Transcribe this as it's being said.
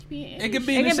be. It could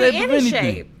be It in the can shape be of any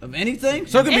anything. shape. Of anything?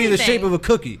 So it could be the Anything. shape of a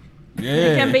cookie. Yeah,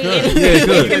 It can be good. anything. Yeah,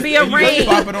 good. It can be a And you just ring.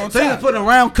 pop it on So you top. put a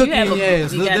round cookie You have in your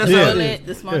ass. you got That's the how it bullet, is.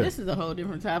 the small. This is a whole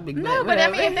different topic. No, but I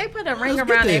mean, whatever. if they put a ring Let's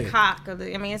get around there. their cock, I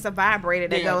mean, it's a vibrator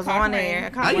that Yeah, goes cock on ring. there. A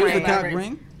cock I use a ring. cock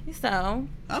ring. So,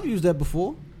 I've used that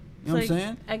before. You know what I'm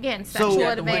saying? Again, So- sexual You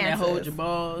got the one that advances. hold your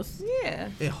balls. Yeah.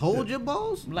 It holds your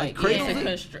balls? Like cradle yeah,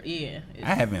 it? yeah.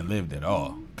 I haven't lived at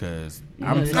all because Yeah,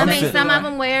 I'm I I mean, sitting- some of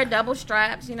them wear double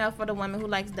straps, you know, for the women who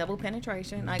likes double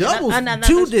penetration. Like Doubles? another-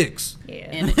 Two dicks. Yeah.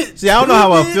 And See, I don't know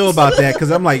how I feel about that because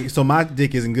I'm like, so my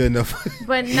dick isn't good enough.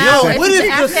 But no, Yo, it's what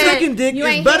if I the said second dick you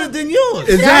is ain't better hit- than yours?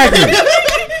 Exactly.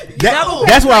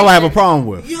 That's what I have a problem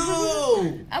with.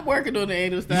 Yo, I'm working on the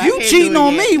anal stuff. you cheating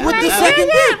on me with the second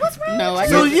dick. What's wrong? No, I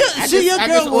So just, yeah, I see, just, your I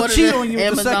girl just will ordered cheat it on you with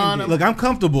the second Amazon. dick. Look, I'm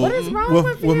comfortable What is wrong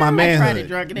with with my you? I tried manhood, it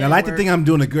drunk, it and I ain't like to work. think I'm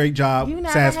doing a great job You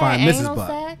never satisfying had Mrs. anal Butt.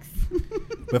 sex?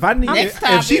 But if I need, Next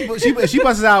if she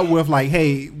busts out with like,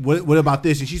 hey, what about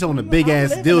this? And she's on a big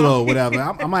ass dildo or whatever,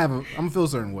 I'm gonna feel a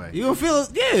certain way. You don't feel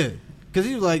yeah. Cause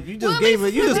you like you just Well, gave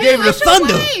it. You it's- just gave it a it's your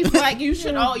thunder. ways. Like you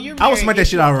should all. You're I would married, smack that you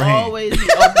shit out of her should hand. Always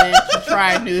be open to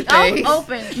try new I'm things.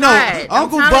 open. No, Try it. I'm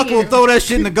Uncle telling Buck will you. throw that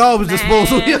shit in the garbage Man.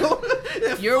 disposal. Yo.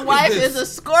 Your wife is a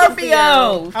Scorpio.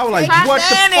 I was like, Take what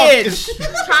the fuck advantage. is?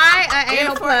 Try an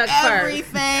anal for plug first.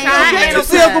 everything. Try an You anal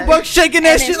see Uncle plug. Buck shaking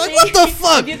that And shit then like, what the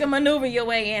fuck? You can maneuver your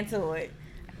way into it.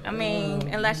 I mean,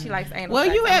 unless she likes anal Well,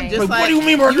 sex. you I have mean, just Like, like what do you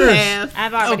mean about this? have.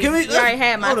 I've already, can we- you already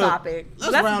had my hold up. topic.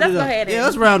 Let's Let's round go it up. ahead. Yeah,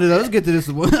 let's round it up. Let's get to this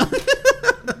one.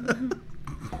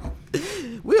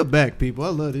 We're back, people. I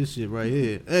love this shit right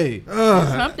here. Hey,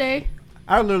 Someday.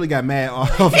 I literally got mad off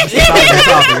the topic.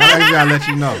 I gotta let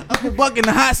you know. Uncle Buck in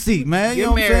the hot seat, man. You You're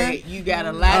know what I'm saying? married. You got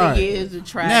a lot All of right. years to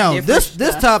try. Now different this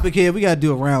stuff. topic here, we gotta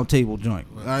do a round table joint.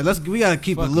 All right, we gotta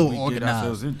keep it a fuck little we get organized.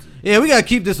 ourselves into. Yeah, we gotta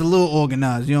keep this a little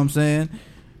organized. You know what I'm saying?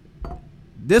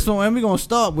 This one, and we're gonna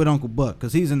start with Uncle Buck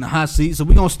because he's in the hot seat. So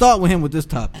we're gonna start with him with this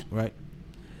topic, right?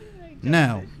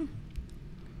 Now,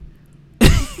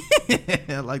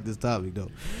 I like this topic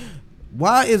though.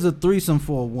 Why is a threesome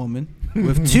for a woman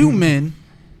with two men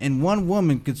and one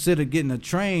woman considered getting a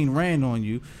train ran on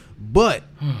you, but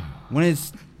when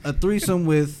it's a threesome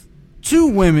with two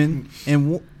women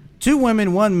and two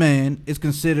women, one man, it's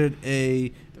considered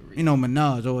a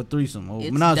menage or a threesome or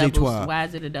It's menage a double- trois. Why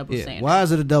is it a double Yeah, standard? why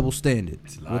is it a double standard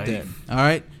with life. that? All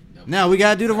right. Now we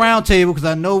gotta do the round table because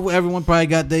I know everyone probably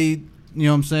got you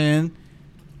know what I'm saying,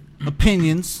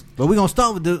 opinions. But we're gonna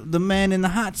start with the man in the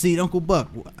hot seat, Uncle Buck.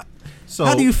 So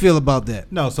How do you feel about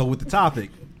that? No, so with the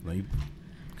topic, let me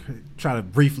try to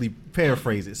briefly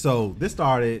paraphrase it. So this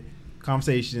started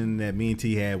conversation that me and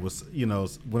T had was,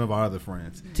 one of our other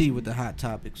friends. T with the hot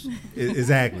topics.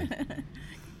 Exactly.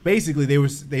 Basically,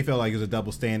 they felt like it was a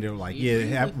double standard. Like,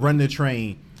 run the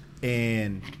train,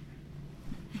 and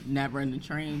Not run the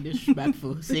train,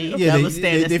 disrespectful. See, yeah, double they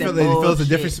standards, felt that it was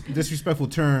a bullshit. disrespectful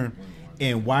term.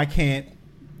 And why can't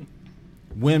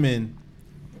women,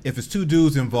 if it's two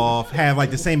dudes involved, have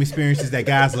like the same experiences that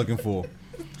guys looking for?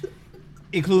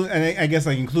 Including, and I guess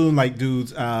including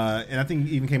dudes, and I think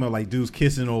it even came up like dudes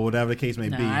kissing or whatever the case may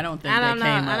No, be. I don't think I that don't know.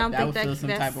 came I up. don't I think would that- feel some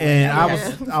that's- type of way.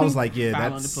 And I was like, yeah,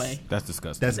 Foul on the play. That's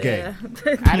disgusting. that's gay. Yeah.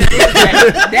 I didn't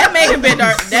think that may have been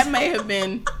that may have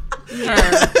been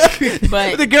her,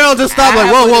 but The girl just stopped I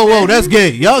like, whoa, would've been- that's gay.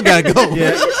 Y'all gotta go.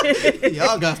 Yeah.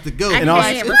 Y'all got to go. I And can't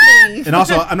also- receive. And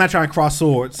also, I'm not trying to cross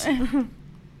swords.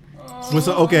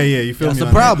 Okay, yeah, you feel That's me? a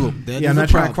on that. problem. That Yeah, is I'm a not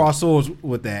trying to problem. cross swords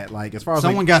with that. Like, as far as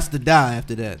Someone got to die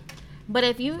after that. But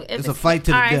if It's a fight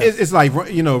to the all right, death. it's like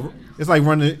it's like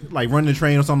running the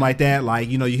train or something like that. Like,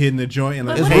 you hitting the joint and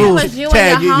But like, what It's if it rules. was you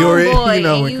Tag, and your you're in, homeboy, you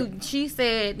know, and she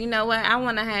said, you know what, I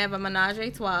want to have a menage a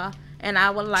trois, and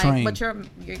I would like, Train. but you're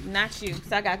not you,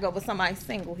 so I gotta go with somebody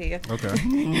single here. Okay.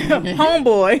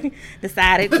 Homeboy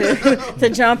decided to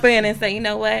jump in and say, you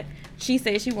know what, she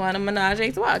said she wanted a menage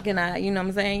a trois. Can I, you know what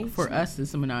I'm saying? for us,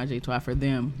 it's a menage a trois. For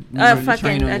them, we run the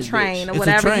Fucking on a this train or It's a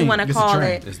whatever train. you want to It's a call train.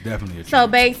 it. It's definitely a So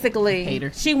train. basically,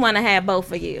 Hater. she want to have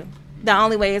both of you. The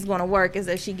only way it's going to work is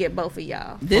if she get both of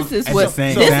y'all This is At what the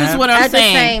same this time? is what I'm at the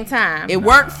saying. same time. It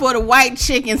worked for the white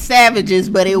chicken savages,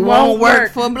 but it won't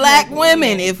work for black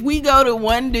women. If we go to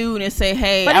one dude and say,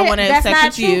 "Hey, But I want to have that's sex not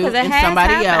with true, you," 'cause it and has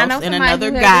somebody happened. I know else and somebody another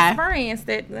who has guy experienced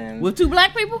it. Then. with two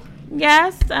black people,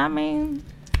 Yes, I mean,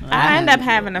 I end up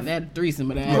having a that threesome,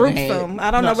 but I group haven't had. some. I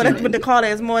don't know what they call it.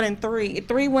 It's more than three.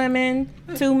 3 women,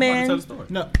 2 men. No, Story.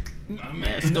 no.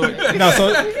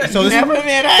 So Never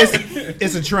met us.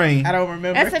 it's a train. I don't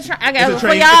remember. That's a train. I It's got a for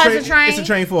train. y'all. It's a train. It's a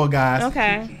train for guys.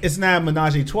 Okay. It's not a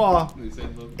menage a trois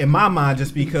in my mind,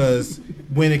 just because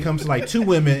when it comes to like two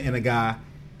women and a guy,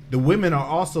 the women are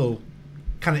also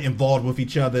kind of involved with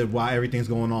each other while everything's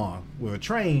going on. With a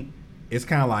train, it's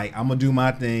kind of like I'm gonna do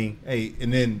my thing, hey,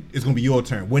 and then it's gonna be your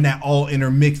turn. We're not all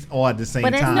intermixed all at the same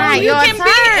But it's time. not You your can turn.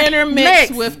 be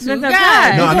intermixed Mixed with two with the guys.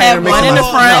 guys. No, I'm You not have intermixed one in the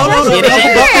with front. Hold on, Get it? hold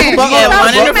on, You have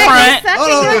one in the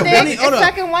front. Hold up.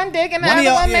 Sucking one dick and the One of other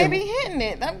y'all- one yeah. may be hitting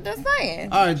it. I'm just saying.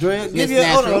 All right, Dre. Give It's you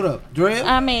hold natural. up, Dre.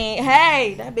 I mean,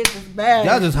 hey, that bitch is bad.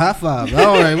 Y'all just high five.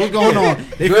 All right, what's going on?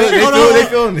 They Dre,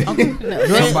 feeling it.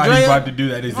 Somebody's about to do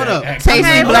that. Hold up. Tasty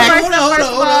Okay, Black.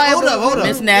 hold on.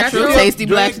 Miss Natural, Natural.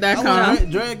 TastyBlacks.com.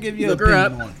 Dre, give your Look her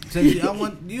opinion on it. Since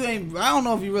I don't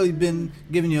know if you really been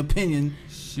giving your opinion.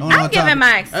 On I'm our giving topic. my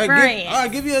All right, experience. all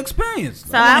right, give your experience.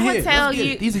 So I wanna would hear it. tell Let's get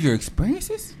you. it. These are your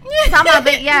experiences? Some of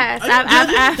it,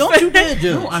 yes. Don't you dare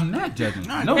judge. No, I'm not judging.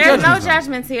 No There's no judgments.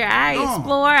 judgments here. I No.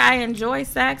 explore. I enjoy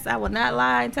sex. I will not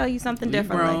lie and tell you something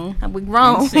differently. grown. We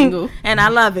grown, And single. and I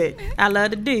love it. I love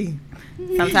the D.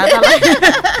 Sometimes I like.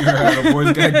 You heard how the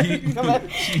boys got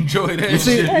geek. She enjoyed that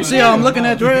shit. See how I'm looking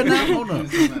at Dre now? Hold on.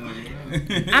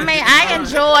 I mean, I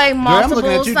enjoy I'm looking multiple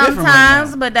at you different right sometimes,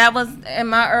 now. but that was in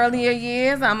my earlier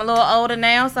years. I'm a little older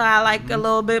now, so I like a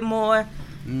little bit more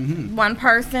one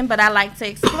person, but I like to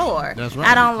explore. That's right.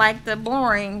 I don't like the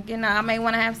boring. You know, I may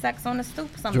want to have sex on the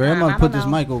stoop sometimes. Dre, I'm gonna I put don't this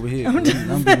know. mic over here. I'm getting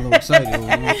a little excited. You know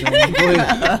what I'm saying? Go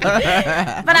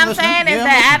ahead. But I'm listening. saying is Yeah, I'm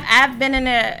that I've been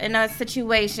in a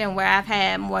situation where I've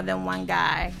had more than one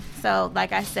guy. So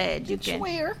like I said, you can.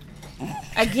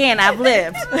 Again, I've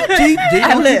lived. T,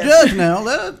 don't live. you judge now.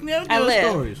 Let us I tell live.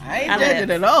 stories. I ain't I judging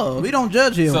live. at all. We don't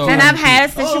judge here. So- And I've had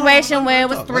a Hold on, situation where it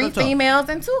was let her 3 talk. females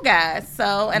and 2 guys.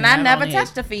 So, and Yeah, I I've never only had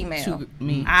touched a female.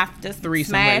 me. I've just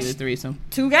Threesome, regular smashed threesome.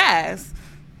 2 guys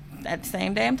at the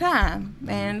same damn time.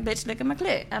 And bitch licking my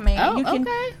clit. I mean, Oh, you can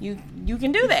okay. you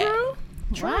can do that.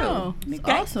 True. Wow. It's It's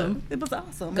gangsta. awesome. It was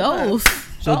awesome. Goals.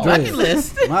 So, Oh, Dre, bucket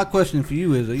list. my question for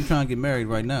you is: are you trying to get married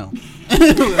right now?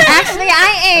 Actually,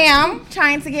 I am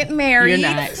trying to get married. You're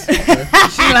not.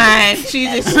 She lying.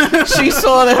 She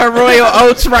swallowing her royal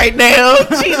oats right now.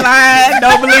 She lying.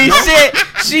 Don't believe shit.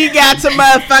 She got to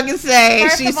motherfucking say.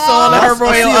 First She's of all- swallowing her I see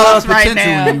royal a lot oats of right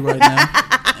potential now. in you right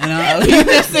now. And You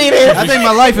just see this. I think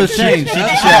my life has changed.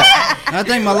 I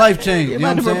think my life changed. You know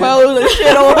what About I'm to saying? propose and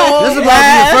shit on hold. This is about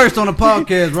to be the first on the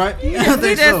podcast, right? I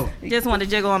think so. Just want to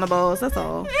jiggle on the balls. That's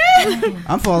all.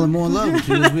 I'm falling more in love with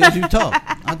you as you talk.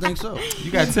 I think so.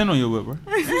 You got 10 on your whip, bro.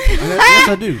 Yes,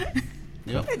 I do.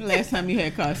 Yep. Last time you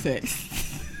had car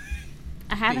sex.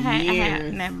 I haven't had.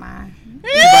 Years. Never mind.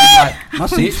 My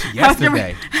seats,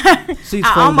 Yesterday. seats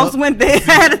I fold almost up. went there. I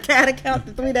had to count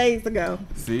to 3 days ago.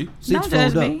 See? Seats Don't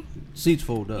judge fold up. me. Seats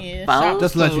fold up. Yeah, Fold? shop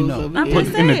Just to let you closed know. over I'm here. Put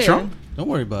just it in the saying. trunk? Don't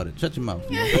worry about it. Shut your mouth.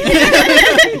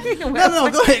 No,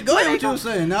 no, go ahead. Go ahead. What you were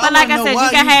saying. Now, But like wanna I know said, why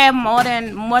you can have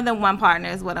more than one partner.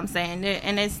 Is what I'm saying,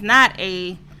 and it's not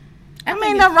a. I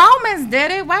mean, the Romans did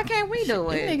it. Why can't we do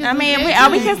it? niggas I was mean, gay are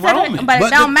we too. considering? Roman. But it But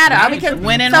don't the- matter. Are we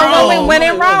When in so when Rome. we went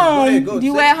in Go ahead, Rome, go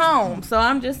you ahead. at home. So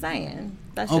I'm just saying.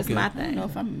 That's just Okay. my I don't know thing.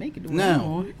 if I'm making it.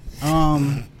 Now,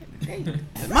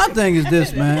 my thing is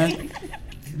this, man.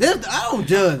 This, I don't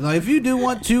judge. Like, if you do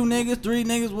want 2 niggas, 3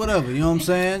 niggas, whatever, you know what I'm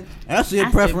saying? That's your I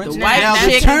said preference. The the white Now,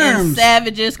 the chicks and terms,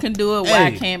 savages can do it. Why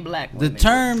Hey, can't black the women?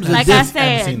 terms is Like I this.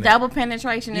 Haven't seen said, that. double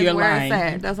penetration is You're where lying. it's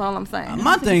at. That's all I'm saying.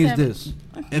 My thing is this: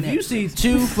 if you see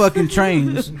 2 fucking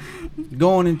trains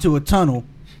going into a tunnel,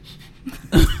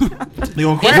 They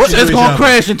gonna crash it's into each gonna other.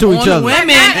 crash into On each the other. women,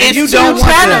 And it's you 2 don't want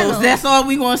that. tunnels. That's all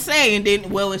we gonna say. And then,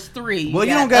 well, it's 3. Well,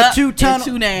 you don't got up 2 and tunnels.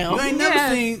 2 down. You ain't never Yeah.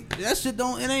 seen that shit.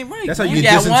 Don't it ain't right. That's how man. you You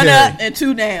get got 1 dysentery. up and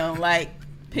 2 down. Like,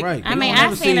 pick Right. I You mean, don't I've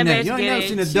never seen a that. bitch You ain't get never it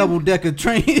seen a too. double decker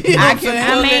train. You know what I'm saying?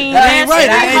 I mean, That ain't right.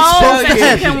 there's It ain't holes supposed that to you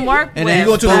can happen. work And with. then You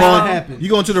go to the but- wrong. You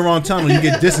go into the wrong tunnel. You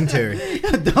get dysentery.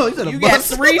 Dog, you you got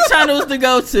 3 tunnels to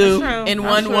go That's true. to in I'm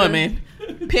one sure. woman.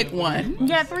 Pick one. You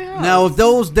got 3 holes. Now, if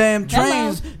those damn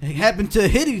trains happen to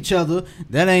hit each other,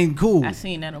 that ain't cool. I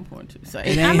seen that on porn too. So It I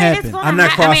ain't mean, happen. it's gonna I'm not I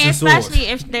mean, crossing swords. especially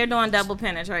if they're doing double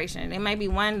penetration. It may be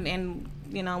one in,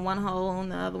 one hole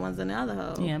and the other one's in the other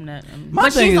hole. yeah, I'm not. My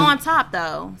But thing she's is, on top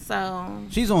though, so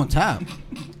she's on top.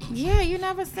 yeah, you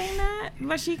never seen that.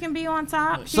 But she can be on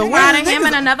top. She's So where riding the him niggas-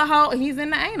 in another hole. He's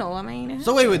in the anal. I mean,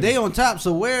 So wait, they on top.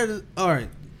 So where? All right,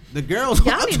 the girls.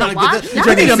 Y'all I'm need trying to to watch. get Y'all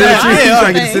that. need to Yeah, watch. all Trying right.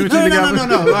 to get the symmetry No.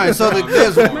 together. All right,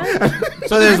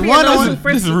 so there's one on.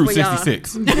 This is Route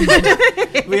 66.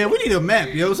 Yeah, we need a map,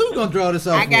 yo. So we're gonna draw this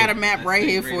out. I got for a map right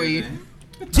here for you.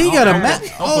 T got a map.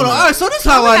 Hold on. All right, so this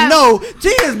is how I know T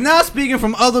is not speaking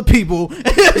from other people. She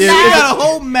got a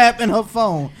whole map in her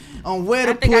phone. on where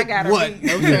to I think I put got what.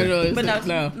 it. But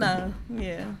no,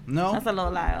 yeah. No? That's a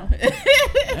little loud.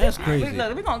 That's crazy.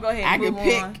 Look, we're going to go ahead I and can move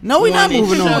pick. on. No, we're not One and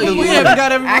moving on. show 'Cause you. we haven't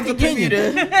got I everyone's can give you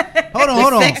opinion. the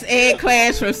Hold on. sex ed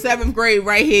class from 7th grade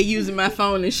right here using my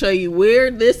phone and show you where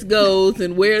this goes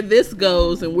and where this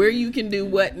goes and where you can do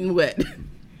what and what.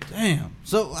 Damn.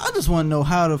 So I just want to know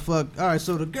how the fuck. All right,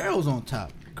 so the girl's on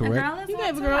top, correct? You can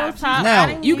have a girl on top.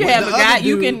 Now, You can But have the a guy. other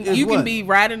You dude can is what? be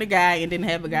riding a guy and then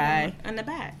have a guy. In the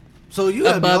back. So you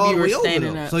have Above all you the or way over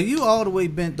standing though. up. So you all the way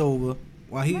bent over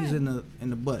while he's in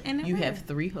the butt. In the You rear. have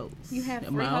 3 holes. You have A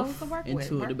 3 mouth holes to work and with.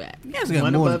 2 in the back. You guys got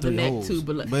One more above than the 3 neck, holes. 2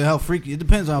 below. But how freaky? It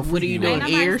depends on how freaky. What are you Ain't doing?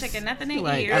 nobody Ears? sticking nothing in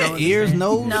Like, ears. I don't Ears,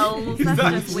 understand. nose. No,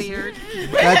 that's just weird.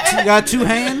 Got 2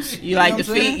 hands. You like know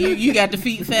the what I'm feet? saying? You got the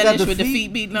feet got fetish the with the feet?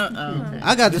 feet beating up? Oh, okay.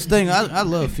 I got this thing. I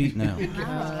love feet now.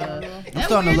 I'm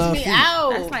starting to love feet.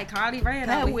 That's like Carly Rae.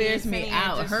 That over wears here me sitting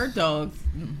out. and Her just- dogs.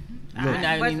 We're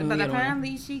not But, even but weird on her.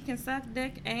 apparently she can suck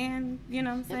dick and, you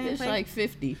know what I'm saying? It's like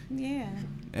 50. yeah.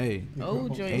 Hey, Oh,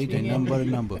 joints age be ain't nothing but a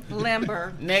number.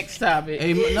 Limber. Next topic.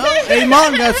 Hey, no. Hey,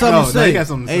 Martin got something No, to no, say. he got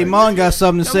something to Hey, say. Martin got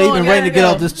something to Come say. He on, been ready to gotta get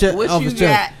go. off this chest. What Off you his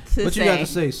chest. got to What you got to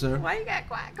say? say, sir? Why you got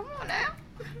quiet? Come on now.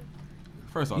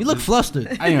 First off, You look this-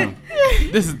 flustered. I am.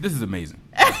 This is amazing.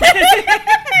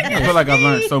 I feel like I've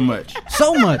learned so much.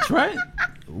 So much, right?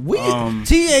 We Um,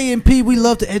 TAMP. We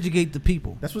love to educate the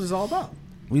people. That's what it's all about.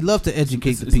 We love to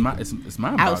educate the It's people.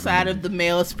 my Outside of the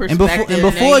male's before- perspective,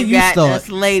 and before then you got start- us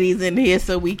ladies in here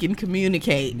so we can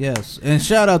communicate. Yes, and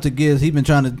shout out to Giz. He been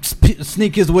trying to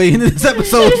sneak his way into this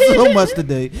episode so much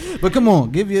today. But come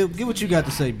on, give what you got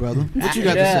to say, brother. What you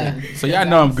got to say? So y'all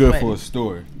know I'm good for a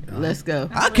story. Let's go.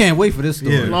 I can't wait for this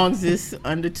story. As long as it's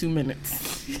under 2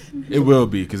 minutes. It will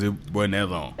be because it wasn't that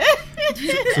long.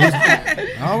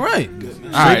 All right,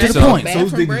 All right, to the so point. So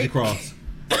whose dick did break. you cross?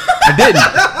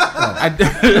 I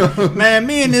didn't. Man,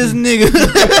 me and this nigga,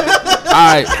 All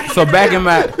right, so back in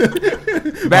my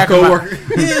Co-worker.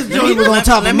 his joint was on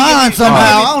top of Let me mine give you-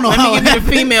 somehow. I don't know Let how me it give you happened.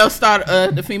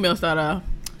 the female starter.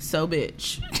 So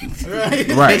bitch.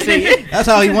 right. That's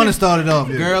how he want to start it off.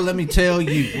 Girl, let me tell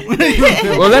you.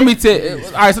 Well, let me tell.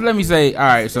 All right, so let me say. All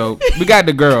right, so we got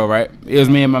the girl, right? It was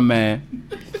me and my man.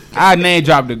 I name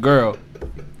dropped the girl.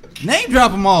 Name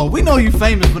drop them all. We know you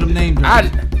famous for them name drops.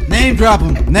 I Name drop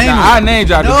them. Name I them. name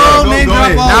dropped the No, girl. name go drop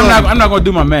ahead. all Now, of them. I'm not gonna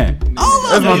do my man. All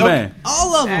of That's them. my man.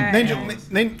 All of them.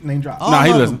 Name drop. All Nah,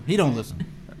 he of listen. them. He don't listen.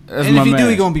 That's And my if he man. do,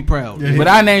 he gonna be proud. Yeah. But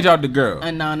I name dropped the girl.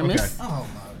 Anonymous.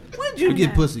 When'd you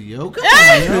get pussy, yo? Come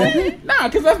on, yo. Nah,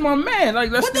 cause that's my man.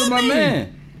 Like that's What still that my mean?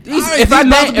 man. All right, he's about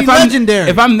to be legendary.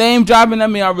 If I'm name dropping,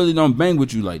 that mean I really don't bang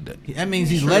with you like that. That means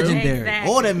he's True. legendary.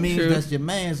 Exactly. Or that means True. that's your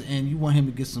man's and you want him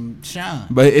to get some shine.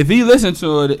 But if he listen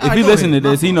to it, if Alright, he go listen ahead. to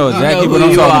this, he knows I exactly know what who I'm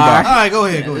you talking are. All about. right, go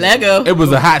ahead. Let go. It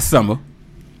was a hot summer.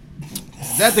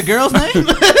 Is that the girl's name?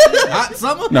 Hot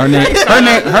Summer? No,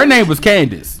 her name was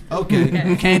Candace.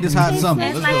 Okay. Candace Hot Summer.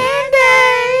 Let's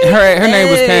go. Her name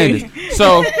was Candace.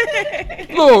 So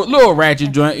little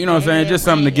ratchet joint, you know what I'm saying? Just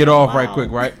something to get off right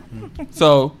quick, right?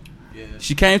 So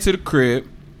she came to the crib,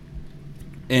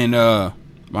 and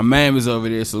my man was over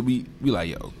there. So we like,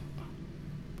 yo,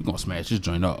 we gonna smash this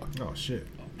joint off. Oh shit.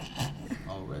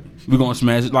 We gonna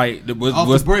smash it like Off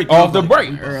the break. off the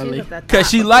break. Early. Cause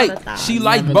she liked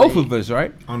both of us,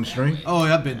 right? On the string? Oh,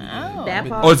 I've been. That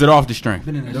part. Or is it off the string?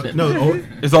 Been in that shit. No,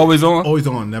 It's always on. always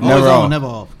on. Never Always Never on, off. never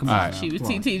off. Come on. All right. She was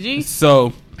TTG.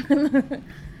 So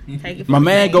Take it my from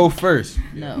man the go first.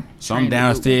 No. So I'm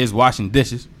downstairs washing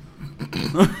dishes.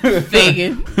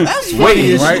 Faking. That's funny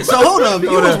Waiting, as right? shit. So hold up. You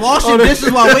was washing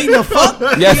dishes while waiting to fuck?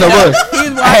 Yes, I was. He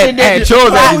was I had dishes.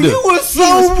 chores I had Oh, to do. you was so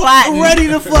was plotting. ready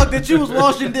to fuck that you was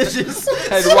washing dishes.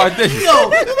 Had to wash dishes. Yo,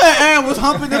 that Aaron was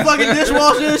humping the fucking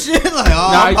dishwasher and shit. Like,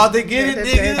 oh, Nah, I'm about to get it,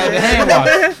 nigga. Had the hand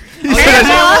wash. Hand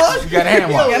wash? You got a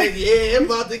hand Yo, wash. yeah, I'm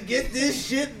about to get this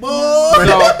shit, boy.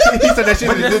 So, he said that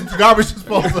shit is garbage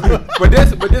disposal. but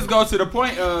this goes to the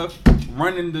point of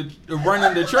running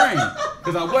the train,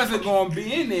 because I wasn't gonna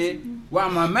be in there while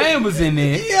my man was in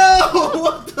there. Yo,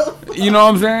 what the fuck? You know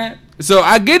what I'm saying? So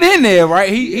I get in there, right?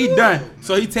 He done.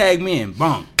 So he tagged me in.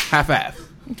 Boom. High five.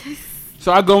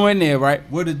 So I go in there, right?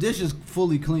 Were the dishes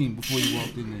fully clean before you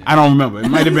walked in there? I don't remember. It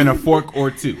might have been a fork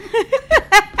or two.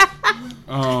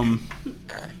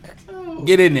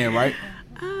 Get in there, right?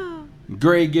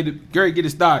 Greg get it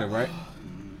started, right?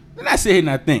 Then I sit here and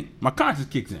I think. My conscience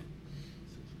kicks in.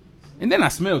 And then I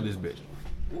smelled this bitch.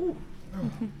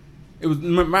 It was,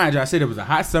 mind you, I said it was a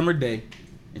hot summer day,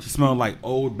 and she smelled like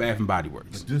old Bath and Body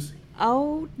Works.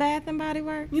 Old Bath and Body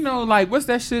Works. You know, like what's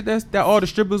that shit that all the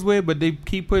strippers wear, but they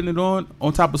keep putting it on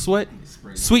top of sweat?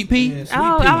 Sweet pea. Yeah,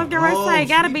 Oh, I was pea. gonna say,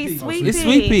 gotta Sweet be pea. sweet pea. It's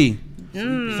sweet pea.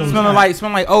 So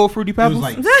smelling like old Fruity it Pebbles. was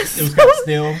like it was kind of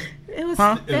still. It was.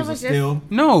 Huh? It was a just. still.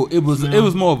 No, it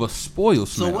was more of a spoiled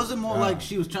So smell. was it more like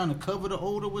she was trying to cover the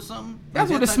odor with something? That's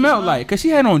Like what it that type of smelled smell? like. Cause she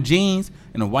had on jeans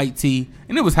and a white tee,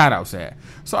 and it was hot outside.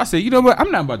 So I said, you know what? I'm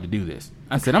not about to do this.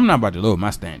 I said, I'm not about to lower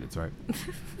my standards, right?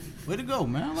 Way to go,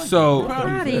 man. I like So- that.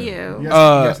 Proud of you. Yes,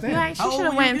 yes, You Dan. like, she How old should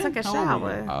have were went you and took a again? How old were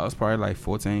shower. I was probably like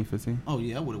 14, 15. Oh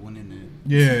yeah, I would have went in there.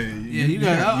 Yeah, Yeah, you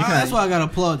got. That's why I gotta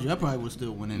applaud you. I probably would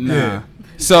still went in Nah. there. Yeah.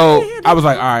 So I was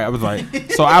like, all right. I was like,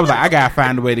 I gotta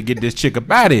find a way to get this chick up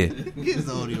out of here. Get this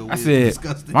audio. I weird, said,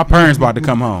 disgusting. my parents about to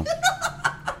come home.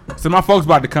 So my folks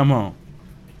about to come home.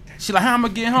 She like, how I'm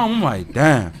gonna get home? I'm like,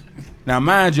 damn. Now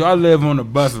mind you, I live on the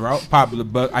bus route, popular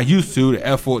bus. I used to the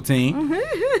F14.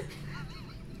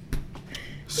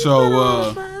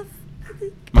 So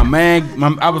my man,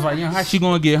 I was like, how she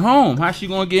gonna get home? How she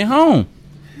gonna get home?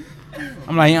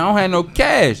 I'm like, I don't have no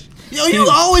cash. Yo, you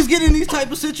always get in these type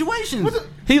of situations.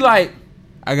 He like,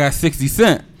 I got 60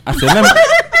 cents. I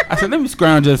said, let me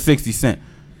scrounge up 60 cents.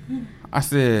 I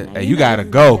said, hey, you gotta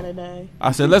go.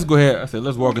 I said, let's go ahead. I said,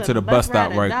 let's walk into the bus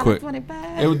stop right quick.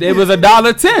 It was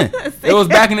 $1.10. It was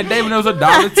back in the day when it was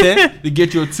 $1.10 to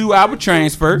get you a 2-hour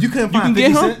transfer. You couldn't find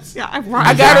 50 cents. Yeah,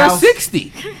 I got her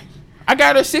 60. I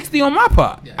got her 60 on my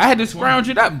part. I had to scrounge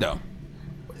it up though.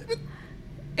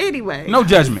 Anyway. No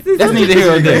judgment. That's neither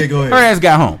here or there. Go ahead. Her ass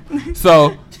got home.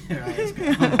 So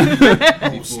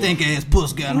Stink ass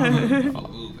puss got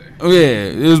home. yeah,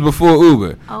 it was before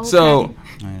Uber. Okay. So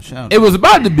Man, shout it was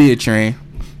about to be a train,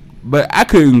 but I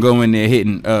couldn't go in there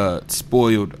hitting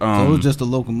spoiled. So it was just a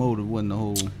locomotive, wasn't the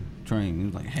whole train. It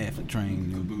was like half a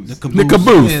train. The caboose. The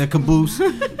caboose. Yeah, the caboose.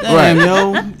 Damn, Right.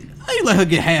 yo. How you let her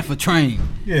get half a train?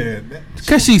 Yeah.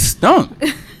 Cause she stunk.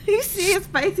 You see his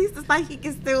face, he's just like he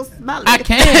can still smell it. I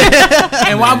can't.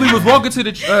 And while we was walking to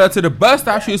the bus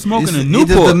stop, she was smoking a The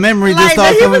Newport. memory Like, just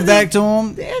started he coming was back to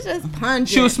him. They're just pungent.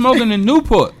 She was smoking a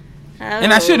Newport.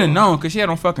 And I should have Oh. known because she had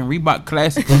on fucking Reebok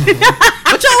Classic.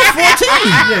 But y'all was 14.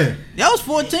 Yeah. Y'all was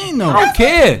 14 though. I don't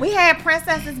care. We had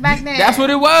princesses back then. That's what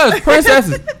it was.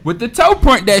 Princesses with the toe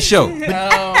print that show.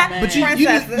 But you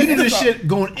did this shit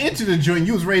going into the joint.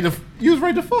 You was ready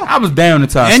to fuck. I was down to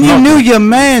top. And you knew your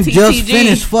man just TTG.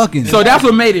 finished fucking. So that's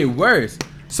what made it worse.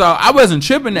 So I wasn't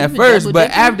tripping at first, double but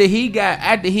dipping?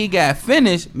 after he got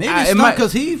finished, maybe it it's might- not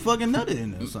because he fucking nutted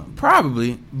in there or something.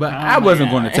 probably, but I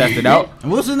wasn't going to test it out.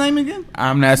 And what's his name again?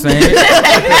 I'm not saying it.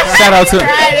 shout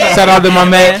out to my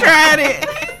man. Tried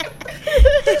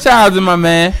it. Shout out to my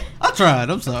man. I tried.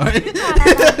 I'm sorry.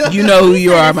 You know who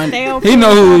you are, man. He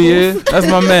know who he is. That's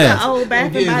my man. old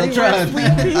Bath and Yes, I Body tried. Works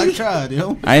sweet I pea. tried,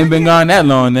 yo. I ain't been gone that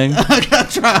long, nigga. I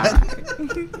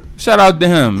tried. Shout out to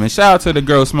him and shout out to the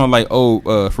girl who smell like old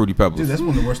Fruity Pebbles. Dude, that's one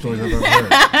of the worst stories I've ever heard.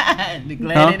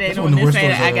 Glad Huh? it ain't That's on one of the this worst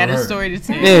end. stories I I've got ever a heard. story to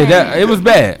tell. Yeah, it was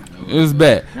bad. It was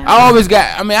bad. I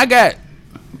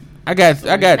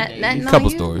got a couple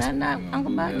stories. I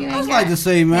like to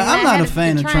say, man, I'm not a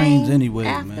fan of trains anyway,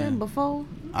 after, man. Before.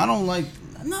 I don't like.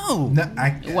 No. No,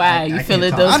 Why? You I feel can't it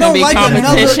talk. those I can don't be like another-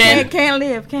 competition? Can't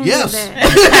live. Can't Yes. live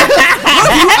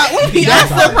that. What if he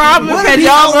That's out- the problem what if because he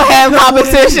y'all gonna have out-fuck her more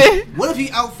than- competition. What if he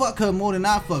out fuck her more than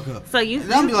I fuck her? So you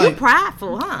And I'm be you like,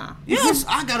 prideful, huh? yes,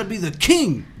 I gotta be the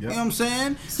king. You know what I'm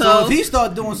saying? So So- if he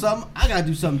start doing something, I gotta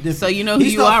do something different. So you know who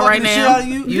He you start are right fucking the shit now? out of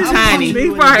You I'm tiny. punching you in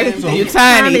the Right. damn face. You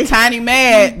tiny, Tiny. tiny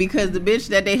mad because the bitch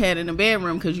that they had in the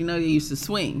bedroom, because you know they used to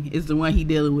swing, is the one he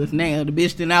dealing with now. The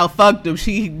bitch that out fucked him.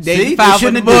 They they filed for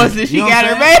shouldn't have divorce did it. and she You know got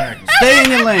what her I'm saying? back. Stay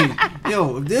in your lane.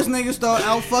 Yo, if this nigga start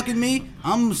out fucking me,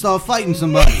 I'm gonna start fighting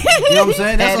somebody. You know what I'm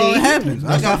saying? That's all that happens.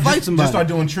 I gotta fight somebody. Just start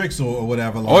doing tricks or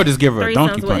whatever. Like, Or just give her a Threesomes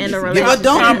donkey will punch. end a Give her a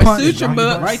donkey Kama punch. Sutra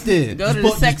books. Right there. Go to the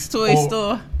Just put- sex toy or-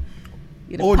 store.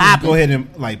 Get a or just poppin'. go ahead and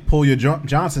like pull your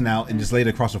Johnson out and just lay it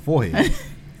across her forehead,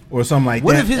 or something like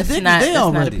What that. if his That's dick is not, there that's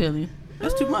not already? appealing.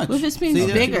 That's too much. What if it's being See,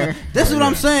 that's bigger? too much. That's what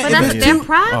I'm saying. But If that's it's they're too,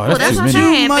 prideful. Oh, that's that's what I'm too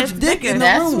saying. much If it's dick in bigger, the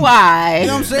That's room. why. You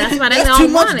know what I'm saying? That's why they That's don't too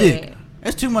much want dick. it.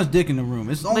 That's too much dick in the room.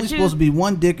 It's only But you- supposed to be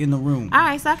one dick in the room. All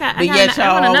right, so I got But I yet got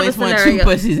y'all another always want two scenario.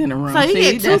 pussies in a room. So you See,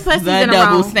 get two that's pussies the in a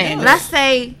double room. standard.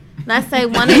 Let's say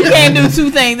one You of can't do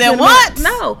two things at once.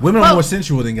 No, Women well, are more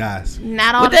sensual than guys.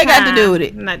 not all What the they got to time. do with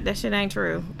it? No, that shit ain't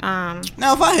true. Now,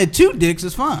 if I had two dicks,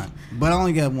 it's fine. But I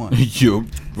only got one. Yup.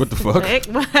 What the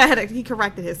fuck? He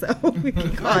corrected himself. He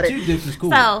caught Two it. dicks is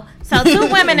cool. So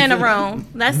two women in a room.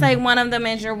 Let's say one of them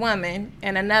is your woman,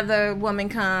 and another woman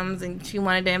comes and she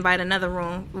wanted to invite another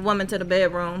woman to the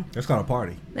bedroom. That's called a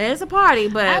party. There's a party,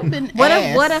 but I've been what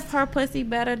asked. if her pussy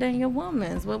better than your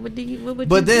woman's? What would you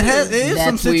But do? there is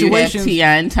some That's where you have situations.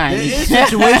 T.I. and There Tiny. is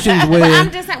situations But where.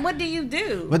 I'm just saying, what do you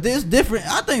do? But it's different.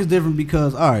 I think it's different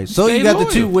because all right. So Stay you got loyal.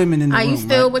 the two women in the Are room. you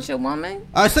still right? with your woman?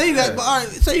 All right. Say you got. All right.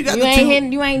 Say you got You the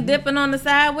ain't two. you ain't dipping on the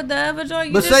side with the other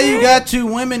joint. But say you got two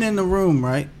women in the room,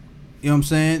 right? You know what I'm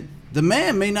saying? The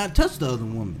man may not touch the other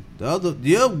woman. The other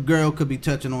girl could be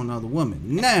touching on the other woman.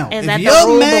 Now, Is if that the your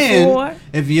rule man, before?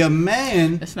 if your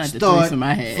man That's not the start threesome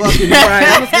I had. fucking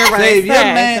Right. say if your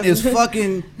Facts. man is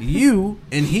fucking you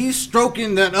and he's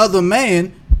stroking that other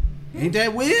man, ain't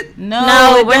that weird?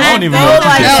 No, we're I not don't even going know what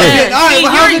like you All just that. said. right,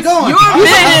 well, how's it going? Your How's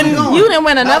it vision- going? You done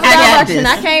went another I got direction.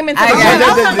 this. I came into I the got I'm this.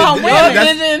 talking about Your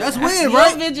women. vision, that's weird, your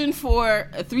right? vision for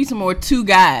a threesome or two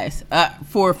guys.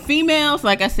 For females,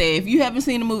 like I said, if you haven't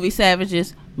seen the movie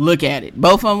Savages, look at it.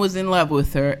 Both of them was in love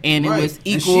with her, and Right. it was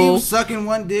And she equal. was sucking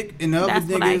one dick and the other That's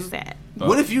dick what I is. said.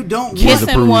 What if you don't want Kiss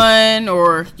Kissing one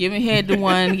or giving head to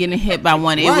one, getting hit by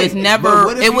one. It Right. was But never.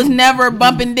 what if It was you- never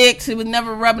bumping dicks. It was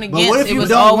never rubbing But against. what if it you was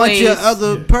don't always. want your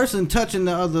other person touching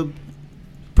the other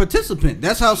participant?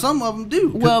 That's how some of them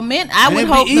do. Well, men, I And would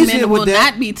it'd be hope the easier men with will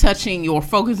that. not be touching or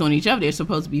focus on each other. They're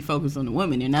supposed to be focused on the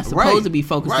woman. They're not supposed Right. to be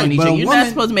focused Right, on each but other. a You're woman- not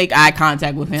supposed to make eye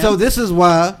contact with him. So this is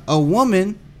why a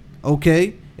woman,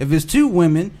 okay, if it's two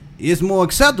women, it's more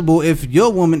acceptable if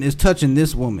your woman is touching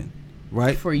this woman,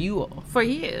 right? for you all. For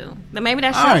you, then maybe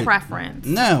that's All your right. preference.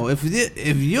 Now, if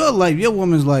you're like your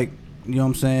woman's like, you know what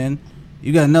I'm saying,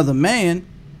 you got another man,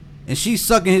 and she's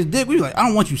sucking his dick, we like, I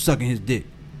don't want you sucking his dick.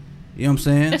 You know what I'm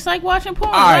saying? It's like watching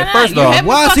porn. All right, first off,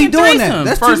 why is he doing that?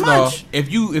 That's too First much. off,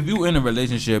 if you in a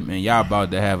relationship and y'all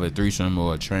about to have a threesome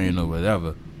or a train or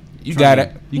whatever, you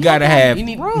gotta have You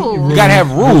need, Rules. you gotta have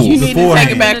rules. you need to take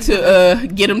beforehand. it back to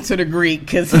get him to the Greek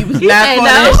because he was not said for no.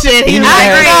 that shit. He You was need to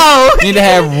like, have- no. you need to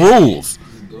have rules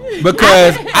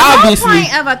because The obviously, whole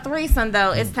point of a threesome,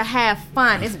 though, is to have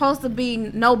fun. It's supposed to be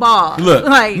no balls. look,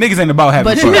 like, niggas ain't about having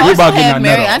But fun. you We also about getting our have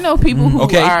nut married. I off. know people who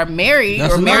Okay. are married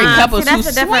That's or a married lie. couples see, who that's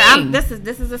a swing. different.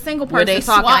 This is a single Where person they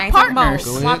talking. I ain't swap talking about partners.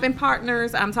 Go ahead. swapping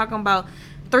partners. I'm talking about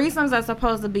threesomes are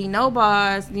supposed to be no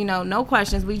bars. You know, no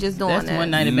questions. We just doing That's this.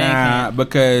 one night at Nah, band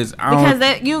because I don't. Because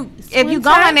that if Swing you go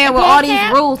time in there at with all these band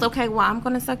camp? rules, okay, well, I'm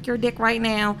gonna suck your dick right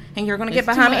now, and you're gonna get It's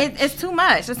too behind me. much. It's too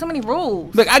much. There's too many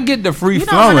rules. Look, I get the free You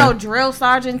don't want flowing. no drill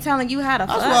sergeant telling you how to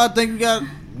That's fuck. why I think you got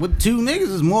with two niggas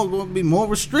is more going to be more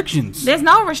restrictions. There's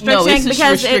no restriction No, it's just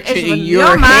because restriction it's in your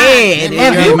your mind. head, in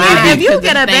If your you mind, if you because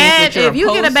get of a things bad that you're if you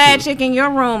get a opposed bad to. chick in your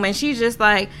room and she's just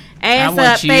like ass want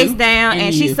up, you face down, and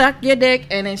and she you. suck your dick,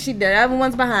 and then the other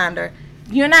one's behind her.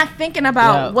 You're not thinking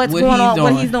about Yeah, what's what going he's on, what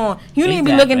doing. he's doing. You need to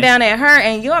be Exactly. looking down at her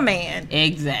and your man.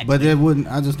 Exactly. But it wouldn't.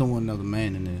 I just don't want another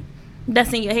man in there.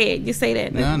 That's in your head. You say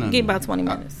that. No, no, Get no. about 20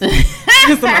 minutes.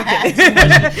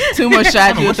 Too much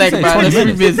shots you'll think about. Let's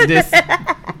revisit this.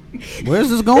 Where's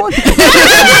this going?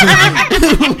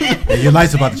 Your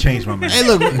life's about to change, my man. Hey,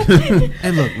 look.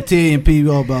 Hey, look.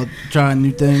 TNP all about trying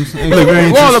new things. Look,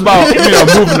 we're all about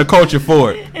moving the culture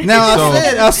forward. Now So-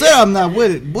 I said I'm not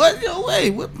with it. But yo,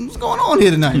 wait, what's going on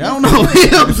here tonight? I don't know.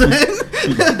 You know what I'm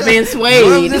saying? Being swayed.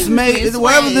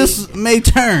 Wherever this may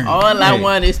turn. All I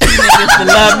want is two niggas to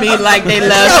love me like they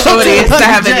love Shorty and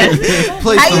Savages.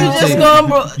 Place How on you the just table. going,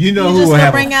 bro? You know who just will gonna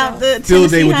have bring a out the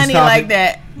field day Tennessee with this honey topic? like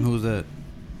that? Who's that?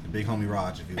 The big homie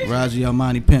Raj. If you Raji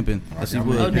Almani pimping. Yes, he Raji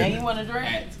would. Oh, Almani. now you want to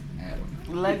drink?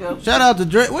 Lego. Shout out to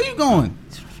Drake. Where you going?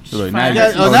 Look, Fine. you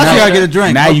Oh, now she gotta get a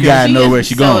drink. Now you Okay. gotta know is where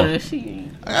she soda. going. She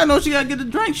I gotta know she gotta get a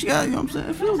drink. She got, you know what I'm saying?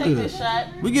 It feels take good. this shot.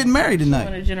 We getting married Want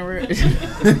tonight. to generate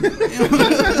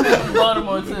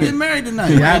Baltimore too. Getting married tonight.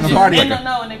 You're having a party. In the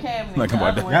no in the cabinet. Like, I'm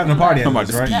about to- You're having a party. I'm about At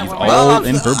to this, squeeze right? Well, all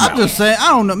in her I'm mouth. just saying. I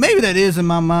don't know. Maybe that is in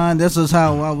my mind. That's just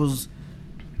how I was.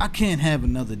 I can't have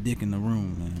another dick in the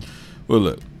room, man. Well,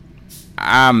 look,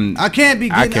 I can't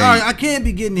be I getting. can't. All right, I can't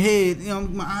be getting head. You know,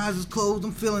 my eyes is closed.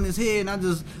 I'm feeling his head, and I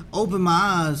just open my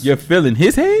eyes. You're feeling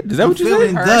his head. Is that I'm what you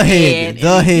feeling said? the head.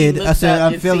 The head. I said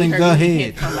I'm feeling the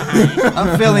head.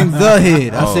 I'm feeling the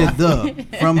head. I said the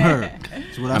from her.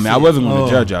 That's what I mean, said. I wasn't going Oh.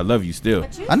 to judge you. I love you still.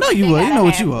 I know you are. You know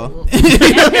what you are.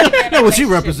 You know what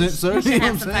you represent, sir. You You should know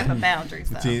have what some I'm type saying? of boundaries,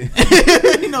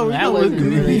 though. You know what wasn't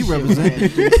community you really represent. He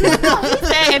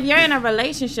said if you're in a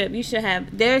relationship,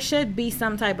 there should be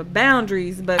some type of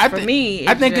boundaries. But for me,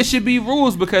 I think it should be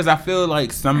rules because I feel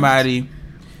like somebody.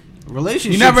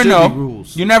 Relationship You never should know. be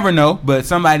rules. You never know, but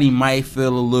somebody might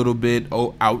feel a little bit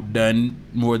outdone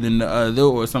more than the other,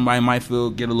 or somebody might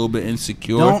get a little bit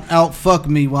insecure. Don't out fuck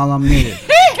me while I'm there.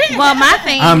 Well, my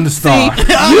thing. I'm the star.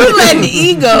 You letting the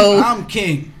ego I'm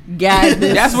king. guide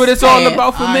this. That's what it's all path.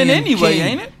 about for I men am anyway, king.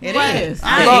 ain't it? It Right. is.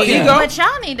 I About agree. ego. But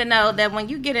y'all need to know that when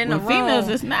you get in the With room, females,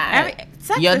 it's not.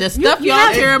 sex Yo, the is- stuff you y'all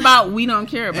have- care about, we don't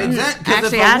care about. Exactly. Because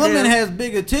Actually, if I a woman do. has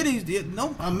bigger titties,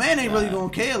 no, a man ain't really gonna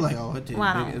care. Like, oh, her titties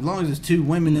Wow. big. As long as it's two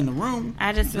women in the room.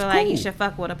 I just feel It's like you cool. should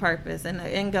fuck with a purpose, and the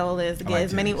end goal is to get like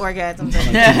as many titties. orgasms.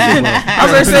 I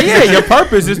was gonna say, yeah, your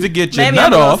purpose is to get your Maybe I'm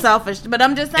nut a little off. selfish, but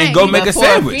I'm just saying. And go you make know, a For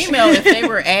sandwich. a female, if they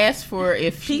were asked for,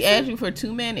 if she Pizza? asked you for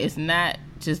 2 men, it's not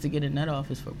just to get a nut off.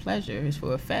 It's for pleasure. It's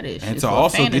for a fetish. And it's to for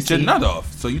also fantasy. get your nut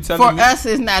off. So you telling For me? us,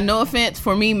 it's not. No offense.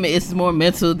 For me, it's more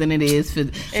mental than it is. For,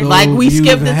 So like we you've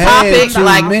skipped the had topic. two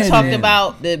Like we men talked then.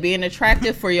 about the being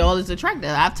attractive. For y'all, is attractive.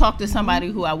 I've talked to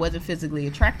somebody who I wasn't physically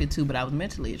attracted to, but I was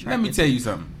mentally attracted. Let me tell you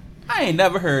something. I ain't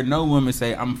never heard no woman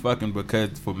say I'm fucking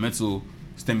because for mental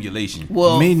stimulation.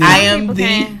 Well, Me I neither. am People the.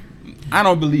 can. I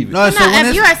don't believe it. No, so No, when if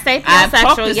it's, you're a I've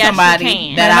talked sapiosexual, to yes, somebody you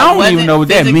can. that Man, I I don't wasn't even know what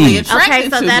that physically means. attracted Okay,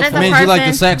 so to that is a before. means you like the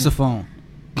person- saxophone.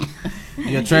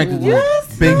 You're attracted to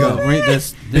Yes. Bingo. You're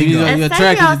A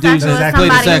attracted to dudes sapiosexual that is play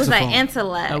the somebody who's an saxophone.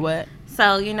 intellect. A what?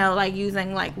 So, you know, like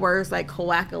using like words like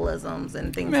coaculisms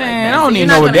and things like Man, that. I don't So even you're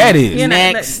know not what gonna- that is. you're not-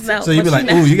 Next. no, So you be but like,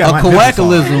 know- ooh, you got A my business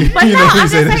on. coaculism. But You no, know, I'm you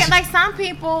just say that saying, shit. like some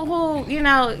people who, you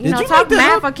know, Did you talk make that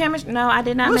math up? or chemistry. No, I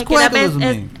did not What's make it up. It's, coaculism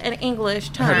mean? it's an English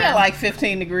term. Yeah, like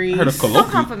 15 degrees. I heard of Don't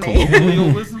come for me.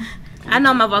 colloquialism. I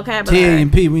know my T vocabulary.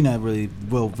 and P, we not really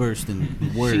well versed in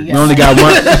words. She We only got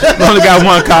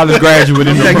one college graduate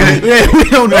in the room. Yeah, we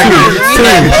don't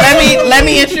know. Let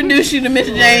me introduce you to Miss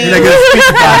Jane.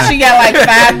 She got like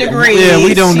 5 degrees. Yeah,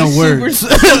 we don't She's know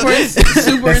super, words.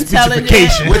 super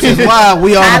intelligent. Which is why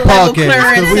we on High the level podcast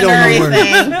clearance because we and don't know words.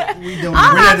 everything. We don't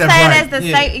All know I'm that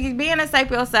saying bright. is being a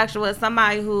sapiosexual is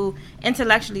somebody who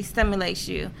intellectually stimulates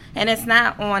you, and it's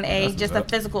not on just a up.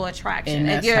 physical attraction. And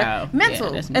It's that's your how- mental.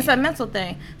 yeah, that's me. It's a mental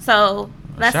thing. So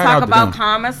let's Shout talk out to about them.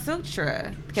 Kama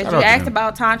Sutra because Shout you out to asked them.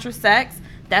 about tantra sex.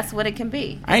 That's what it can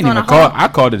be. I ain't It's on even a whole- call. I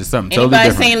called it something totally Anybody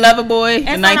different. seen Loverboy,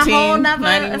 the It's on a whole nother-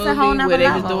 1990 it's a whole movie nother where they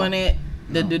was level. doing it?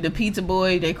 The pizza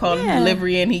boy, they called him Yeah.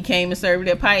 delivery, and he came and served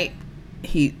their pipe.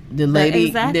 The lady,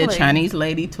 Exactly. the Chinese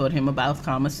lady, taught him about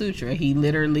Kama Sutra.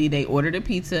 They ordered a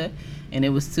pizza, and it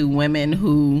was 2 women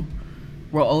who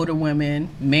were older women,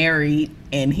 married,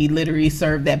 and he literally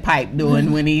served that pipe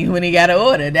doing when he got an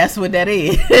order. That's what that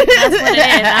is. That's what it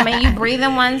is. I mean, you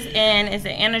breathing ones in. It's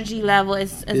an energy level.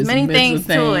 It's It's many a mental things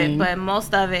to it, thing. but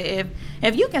most of it,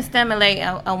 if you can stimulate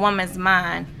a woman's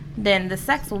mind, then the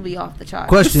sex will be off the chart.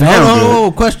 Question. Sound Hold on, good. hold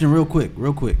on, question real quick,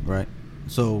 right?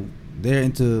 So they're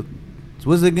into,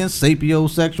 what's it again?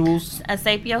 Sapiosexuals? A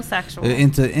sapiosexual. They're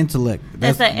into intellect.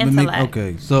 It's an intellect.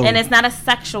 Okay, so and it's not a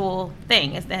sexual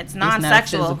thing. It's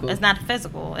non-sexual. physical. It's not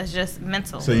physical. It's just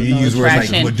mental. So you No use words like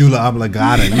attraction. medulla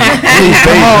oblongata. come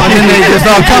on, and then they just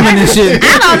start coming and shit.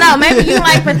 I don't know. Maybe you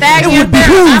like It Pythagorean would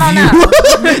theorem. I don't know.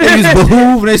 behoove you. They use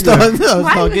behoove and they start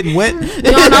Why? getting wet. You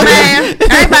don't know, man.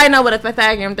 Everybody know what a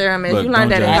Pythagorean theorem is. Look, you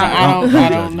learned don't that in judge. college. I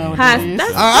don't know. What Huh, that is.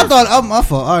 that's- I thought my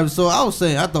fault. All right, so I was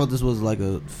saying I thought this was like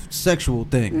a sexual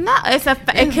thing. No, it It's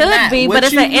could not. be, What but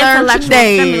it's you an learn intellectual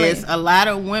today stimulus. is a lot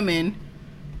of women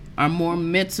are more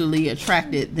mentally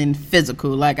attracted than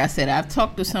physical. Like I said, I've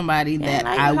talked to somebody that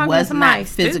now you're I talking to was somebody not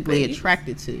physically stupid.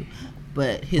 attracted to,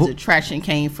 but his Who- attraction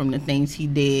came from the things he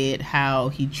did, how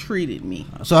he treated me.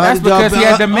 So how That's did y'all because he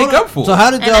had to make hold on. up for So it.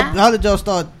 how did y'all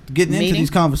start getting into Meeting? these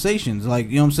conversations? Like,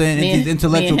 you know what I'm saying? Me These and-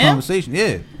 intellectual me and him? conversations.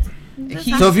 Yeah.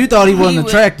 He, So if you thought he wasn't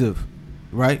was- attractive,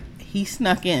 right? he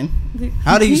snuck in.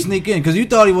 How did he sneak in? Because you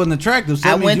thought he wasn't attractive. So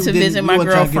I that means went you to didn't- visit you my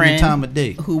wasn't trying to give him girlfriend time of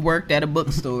day. who worked at a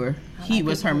bookstore. He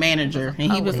was her manager,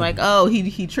 and he was like, "Oh,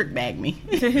 he trick bagged me."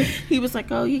 He was like,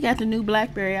 "Oh, you got the new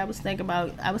BlackBerry? I was thinking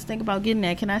about getting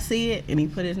that. Can I see it?" And he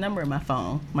put his number in my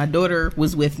phone. My daughter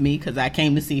was with me because I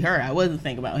came to see her. I wasn't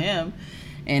thinking about him,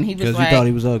 and he was Because like, you thought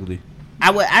he was ugly.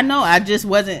 I know. I just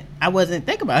wasn't. I wasn't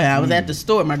thinking about him. I was at the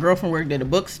store. My girlfriend worked at a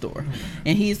bookstore,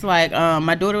 and he's like,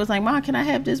 my daughter was like, "Mom, can I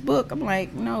have this book?" I'm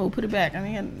like, "No, put it back. I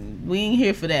mean, we ain't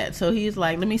here for that." So he's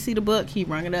like, "Let me see the book." He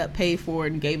rung it up, paid for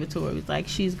it, and gave it to her. He was like,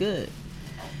 "She's good."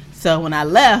 So when I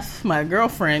left, my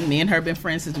girlfriend, me and her been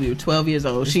friends since we were 12 years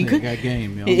old. This She nigga could. got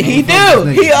game, yo. He do.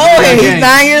 Motherfucker, He nigga. old. got He's game.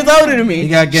 9 years older than me. He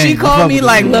got game. She called Fuck me with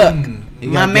like, him. "Look, He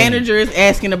got my game. manager is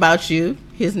asking about you.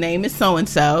 His name is so and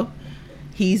so.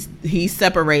 He's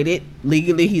separated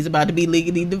legally. He's about to be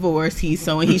legally divorced. She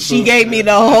gave me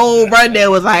the whole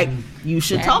rundown. Was like, you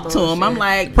should That talk to him. I'm bullshit.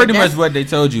 like, Pretty that's- much what they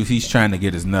told you. He's trying to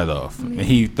get his nut off, and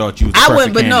he thought you was. The I perfect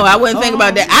wouldn't, but no, candidate. I wouldn't think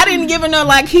about that. I didn't give her no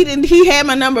like he didn't. He had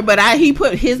my number, but he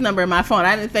put his number in my phone.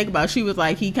 I didn't think about. She was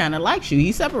like, he kind of likes you.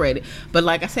 He's separated, but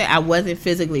like I said, I wasn't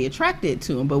physically attracted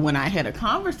to him. But when I had a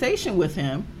conversation with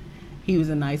him, he was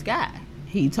a nice guy.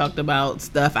 He talked about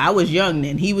stuff. I was young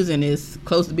then. He was in his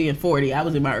close to being 40. I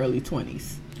was in my early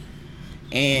 20s.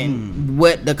 And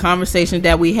what the conversation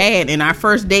that we had, and our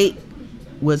first date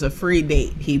was a free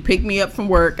date. He picked me up from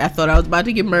work. I thought I was about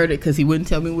to get murdered because he wouldn't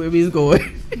tell me where he was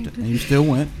going. And you still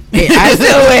went. I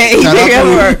still went. He Shout picked me up from out to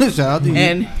you. work. Shout out to you.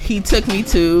 And he took me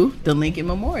to the Lincoln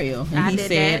Memorial. And he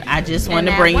said, I just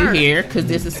wanted to bring you here because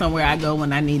this is somewhere I go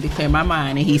when I need to clear my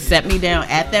mind. And he set me down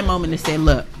at that moment and said,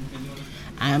 look,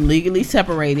 I am legally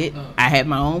separated. I had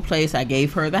my own place. I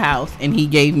gave her the house. And he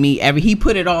gave me he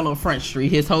put it all on Front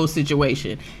Street, his whole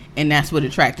situation. And that's what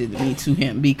attracted me to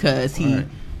him because he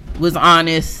was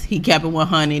honest. He kept it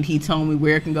 100. He told me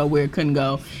where it can go, where it couldn't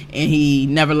go. And he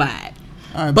never lied.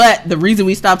 But the reason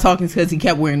we stopped talking is because he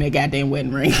kept wearing that goddamn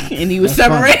wedding ring. And he was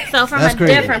separated. So from a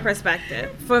different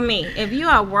perspective, for me, if you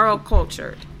are world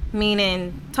cultured,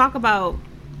 meaning talk about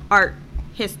art,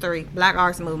 history, black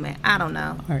arts movement, I don't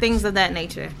know, things of that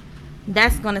nature,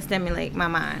 that's going to stimulate my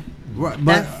mind. Right,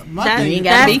 but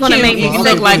that's going to make me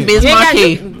look like Biz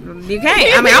Marquis. You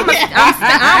can't. I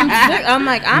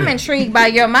mean, I'm intrigued by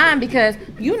your mind because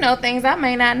you know things I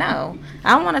may not know.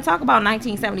 I want to talk about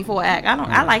 1974 Act.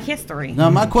 I like history. Now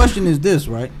my question is this,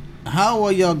 right? How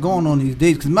are y'all going on these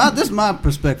dates? Because this is my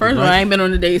perspective. First of all, right? I ain't been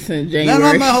on a date since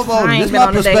January. This is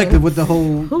my perspective with the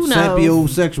whole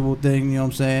sapiosexual thing. You know what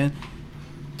I'm saying?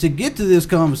 To get to this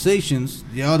conversations,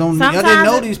 y'all didn't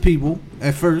know these people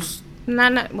at first.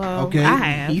 Okay. I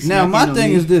have. Now my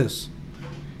thing is this: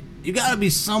 you gotta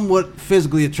be somewhat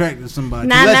physically attracted to somebody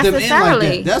not to let necessarily. them in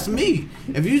like that. That's me.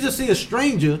 If you just see a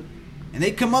stranger and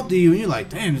they come up to you and you're like,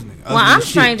 damn, this nigga. Well, I'm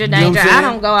stranger danger. I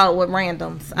don't go out with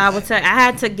randoms. I would tell. I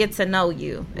had to get to know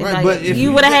you. Right, like, but if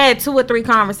you would have had 2 or 3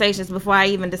 conversations before I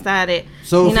even decided.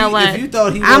 So you know what? If you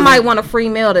thought I might want a free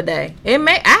meal today.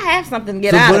 I have something to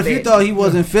get out of it. But if you thought he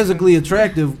wasn't physically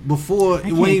attractive before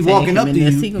when he's walking up to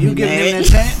you giving him that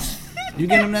chance? You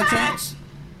giving him that chance?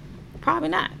 Probably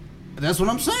not. That's what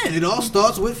I'm saying. It all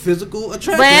starts with physical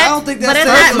attraction. But, I don't think that's it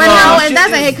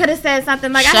doesn't. It could have said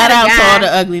something like, shout out to all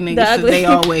the ugly niggas. They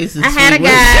always. I had a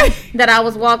guy that I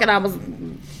was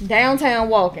downtown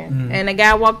walking, and the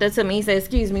guy walked up to me. He said,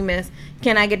 "Excuse me, miss,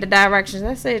 can I get the directions?"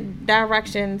 I said,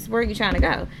 "Directions? Where are you trying to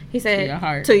go?" He said,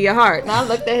 "To your heart." And I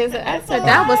looked at his. I said,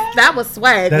 "That was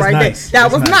swag right there.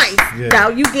 That was nice. Yeah. Now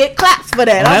you get claps for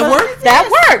that." That worked. That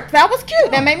worked. That was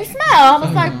cute. That made me smile. I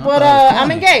was like, "But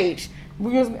I'm engaged."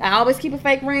 I always keep a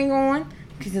fake ring on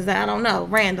because I don't know,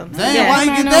 random. Damn, why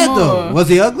you get that though? Was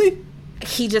he ugly?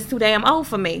 He just too damn old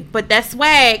for me. But that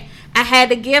swag, I had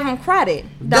to give him credit.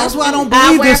 That's why I don't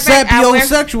believe this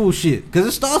sapiosexual shit because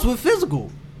it starts with physical.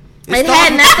 It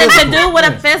had nothing to do with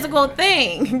a physical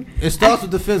thing. It starts with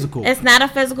the physical. It's not a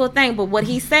physical thing, but what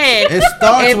he said, it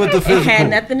starts with the physical. It had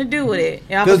nothing to do with it.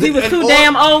 He was too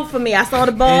damn old for me. I saw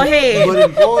the bald head. What are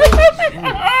you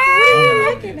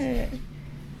looking at?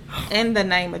 In the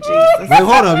name of Jesus. Wait,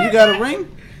 hold up. You got a ring?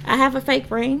 I have a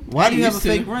fake ring. Why do you have a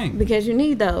fake ring? Because you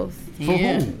need those. For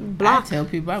who? Block. I tell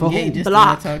people I'm gay just to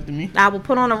talk to me. I will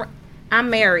put on I'm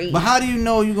married. But how do you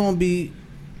know you're going to be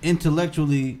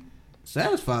intellectually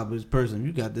satisfied with this person?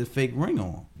 You got this fake ring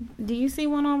on. Do you see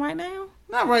one on right now?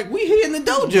 Not right. We here in the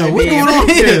dojo. What's going on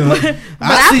here?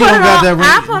 I see you don't got that ring.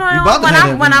 I put it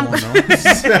on when I'm. You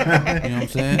know what I'm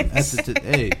saying? That's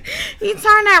hey. He turned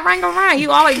that ring around.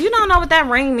 You don't know what that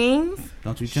ring means.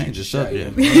 Don't you change the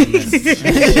subject? You know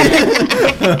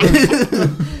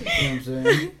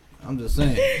what I'm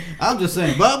saying? I'm just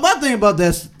saying. But my thing about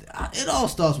that, it all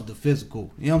starts with the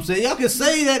physical. You know what I'm saying? Y'all can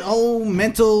say that old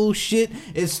mental shit.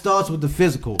 It starts with the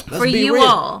physical. Let's for be you real.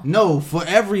 all. No, for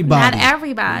everybody. Not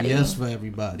everybody. Yes, for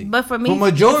everybody. But for me,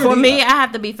 for me, I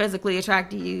have to be physically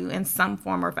attracted to you in some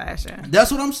form or fashion.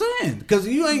 That's what I'm saying. Because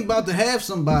you ain't about to have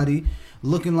somebody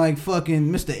looking like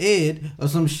fucking Mr. Ed or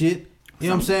some shit. You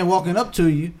know what I'm saying? Walking up to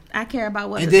you. I care about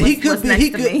what. And then he could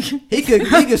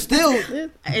still.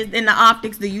 In the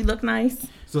optics, do you look nice?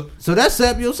 So that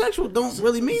sapiosexual don't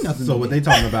really mean nothing. So what they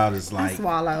talking about is like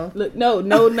swallow. Look, no. What?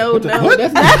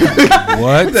 That's not.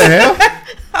 What the hell?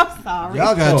 I'm sorry.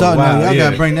 Y'all gotta talk now. Y'all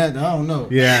gotta bring that. I don't know.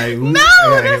 Yeah. No,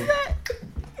 that's not.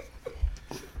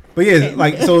 But yeah,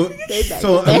 like so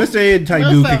a Mr. Ed type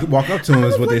dude could walk up to him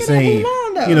is what they're saying.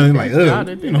 You know, like,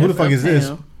 who the fuck is this?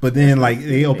 But then, like,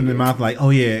 they open their mouth like, oh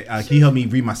yeah, can you help me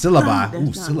read my syllabi? Ooh,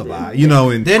 syllabi. You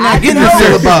know, and they're not getting the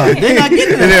syllabi. They're not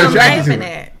getting and they're attracted to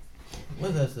it.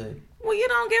 What does that say? Well, you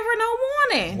don't give her no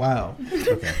warning. Wow.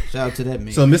 Okay. Shout out to that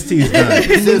man. So Miss T is done.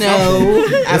 No,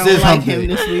 I don't like him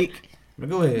this week.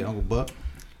 Go ahead, Uncle Buck.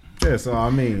 Yeah, so I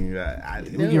mean,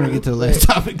 we're gonna get to the last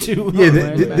topic too. Yeah,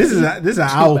 this is an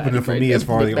eye opener for me as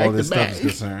far as all this stuff is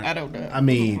concerned. I don't know. I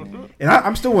mean, and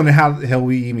I'm still wondering how the hell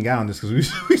we even got on this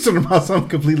because we talking about something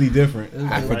completely different.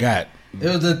 I forgot. It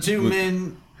was the two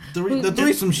men, the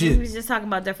threesome shit. We was just talking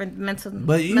about different mental.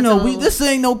 But you know, this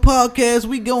ain't no podcast.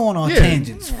 We going on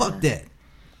tangents. Yeah. Fuck that.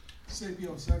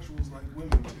 Sapiosexuals like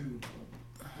women too.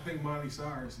 I think Miley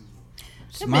Cyrus is.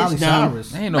 Miley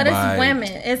Cyrus, ain't nobody. But it's women.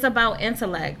 It's about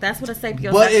intellect. That's what a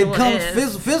sapiosexual but it comes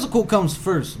is. Physical comes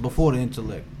first before the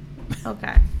intellect.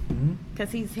 Okay.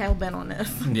 Because he's hell bent on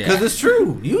this. Because it's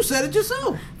true. You said it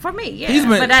yourself. For me, yeah.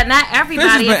 But not everybody.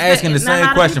 Fish has been asking the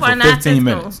same question for 15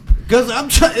 minutes. Because I'm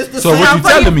trying. It's the so same. So what you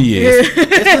telling me is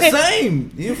it's the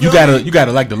same. You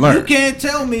gotta like to learn. You can't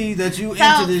tell me that you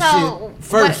into this shit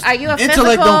first. Are you a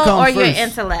physical or your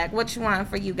intellect? Which one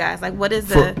for you guys? Like, what is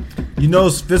the? You know,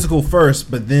 it's physical first,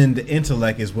 but then the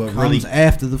intellect is what comes really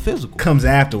after the physical. Comes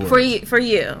afterwards. For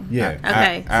you. Yeah.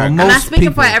 Okay. I'm not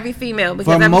speaking for every female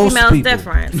because every female is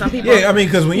different. Some people. Yeah, I mean,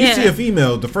 because when you see a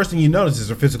female, the first thing you notice is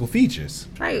her physical features.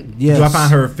 Right. Yes. Do I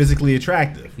find her physically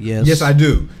attractive? Yes. Yes, I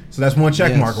do. So that's one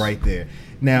check mark right there.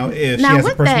 Now, if she has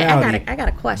a personality, I got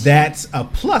a question. That's a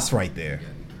plus right there.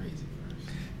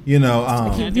 You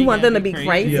know, you want them to be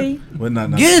crazy? Yeah. Well, no.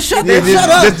 Giz, shut up.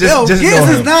 Giz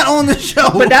is not on the show.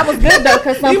 But that was good though,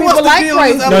 because some people like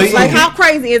crazy. Like, how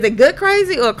crazy is it? Good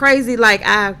crazy or crazy like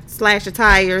I slash your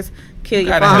tires, kill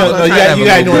your father? No, you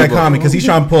gotta know that comment because he's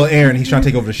trying to pull Aaron. He's trying to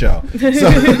take over the show.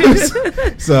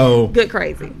 So good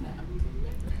crazy.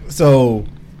 So,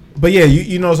 but yeah,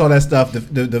 you notice all that stuff.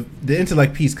 The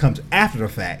intellect piece comes after the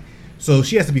fact. So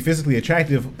she has to be physically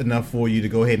attractive enough for you to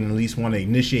go ahead and at least want to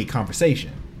initiate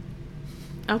conversation.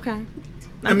 Okay.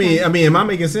 I mean, am I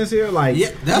making sense here? Like, yeah,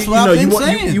 that's what I've been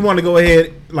saying. You want to go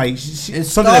ahead, like, it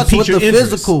starts with the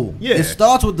physical. Yeah, it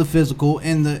starts with the physical,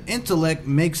 and the intellect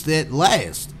makes that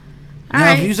last.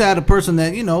 Now, if you had a person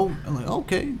that like,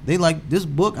 okay, they like this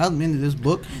book, I'm into this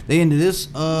book, they into this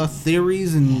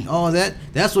theories and all that.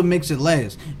 That's what makes it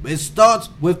last. But it starts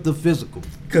with the physical.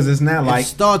 Because it's not like it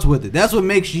starts with it. That's what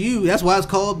makes you. That's why it's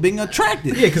called being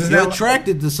attracted. Yeah, because you're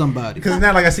attracted to somebody. Because it's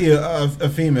not like I see a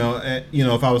female.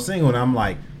 If I was single and I'm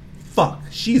like, fuck,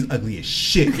 she's ugly as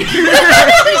shit.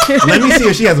 Let me see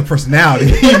if she has a personality.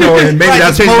 And maybe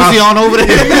I'll change my on over there.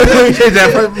 Let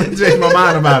me change my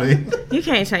mind about it. You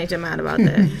can't change your mind about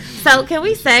that. So can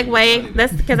we segue?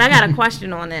 Because I got a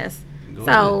question on this.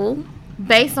 So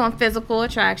based on physical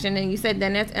attraction, and you said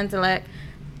then there's intellect.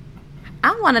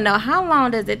 I want to know, how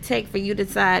long does it take for you to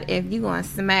decide if you're going to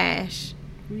smash?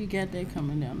 You got that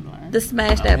coming down the line. To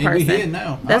smash that person. We here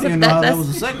now. I don't even know how that was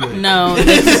a segue. No.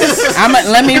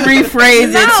 Let me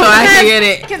rephrase it so I get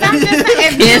it. Because I'm just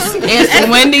saying. It's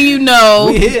when do you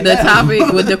know the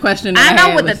topic with the question I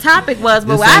know what the topic was,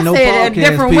 but I said it a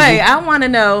different way. I want to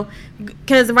know,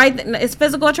 because it's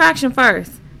physical attraction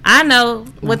first. I know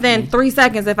within 3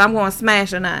 seconds if I'm going to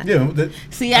smash or not. Yeah.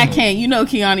 See, I can't.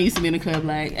 Kiana used to be in the club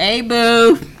like, hey,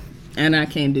 boo. And I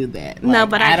can't do that. No,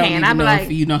 but I can. I be like,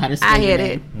 you know how to say I hit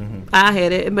it. Mm-hmm. I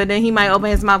hit it. But then he might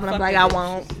open his mouth and I'm like, I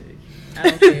won't.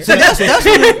 Okay. So that's what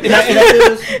it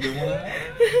is.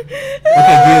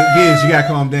 Okay, Giz, you gotta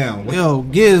calm down. Yo,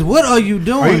 Giz, what are you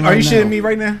doing? Are you shitting me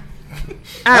right now?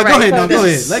 All right, go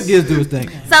ahead. Let Giz do his thing.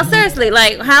 So seriously,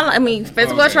 like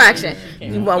physical attraction.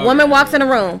 A woman walks in a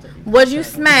room. Would you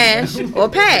smash or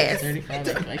pass?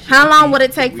 How long would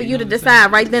it take for you to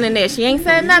decide right then and there? She ain't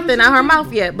said nothing out her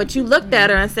mouth yet, but you looked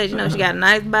at her and said, she got a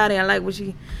nice body. I like what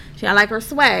I like her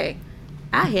swag.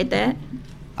 I hit that.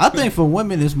 I think for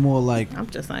women it's more like, I'm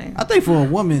just saying. I think for a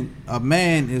woman, a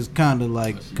man is kind of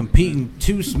like competing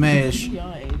to smash.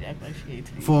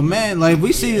 For a man, like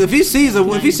if he sees a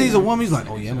woman, he's like,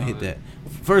 oh yeah, I'm gonna hit that.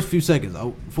 First few seconds.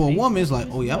 For a woman, it's like,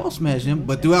 oh yeah, I'm gonna smash him.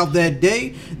 But throughout that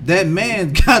day, that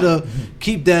man gotta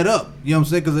keep that up. You know what I'm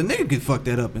saying? Because a nigga could fuck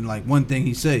that up in like one thing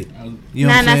he say. You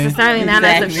know not necessarily. Not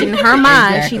necessarily. In her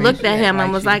mind, she looked at him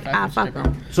and was like, I fuck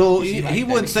him. So he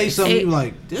wouldn't say something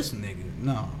like, this nigga,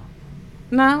 no.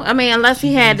 No, I mean, unless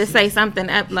he had to say something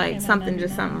like something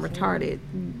retarded,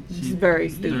 just very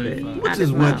stupid. Which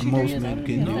is what most men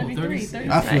can do.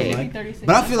 I feel like,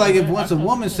 but I feel like if once a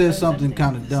woman says something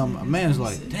kind of dumb, a man's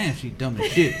like, damn, she dumb as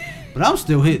shit. But I'm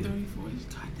still hitting.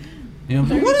 You know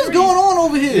what I'm saying? What is going on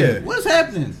over here? Yeah. What's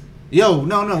happening? Yo,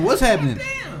 no, what's happening?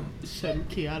 Shut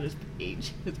Kiana's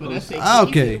page. That's what I say.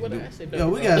 Okay. Yo,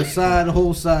 we got a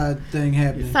whole side thing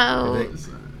happening. So.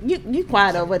 You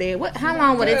quiet over there. How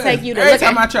long would it take you to Every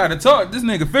time I try to talk, this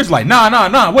nigga Fish like, nah,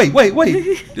 wait.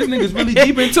 This nigga's really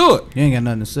deep into it. You ain't got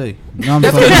nothing to say. No, I'm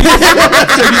So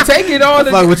you take it all.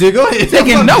 fuck with you. Go ahead.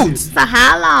 Taking notes. So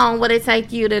how long would it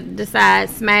take you to decide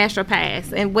smash or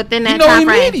pass? And within that You know time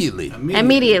frame? immediately.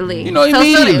 Immediately. You know So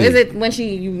immediately. is it when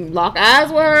you lock eyes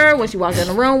with her? When she walks in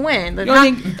the room? When?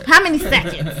 Like, how many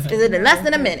seconds? Is it less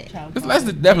than a minute? It's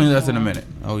definitely less than a minute.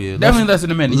 Oh yeah, Definitely less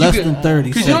than a minute. less than 30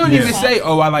 Because you don't seconds. even say,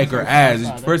 "Oh, I like her ass."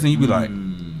 It's the first thing you be like,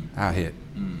 "I'll hit."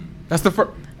 That's the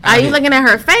first. Are you looking at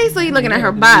her face or are you looking at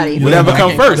her body? Whatever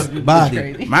come first.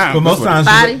 Body. Mine. But most times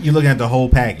Body. you're looking at the whole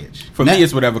package. for me,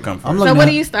 it's whatever come first. I'm So looking what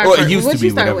at- do you start Or first? it used What to you be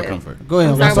start whatever with? come first. Go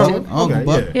ahead. Start What's with up, you. Uncle Okay,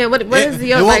 Buck? yeah. Yeah, what is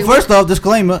your Well, like first off,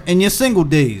 disclaimer: in your single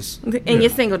days. in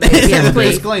your single days? Yes,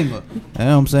 please. Disclaimer. You know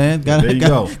what I'm saying? There you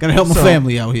go. Gotta help my So-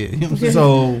 family out here. You know what I'm saying?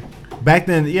 So back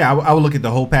then, yeah, I would look at the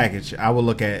whole package. I would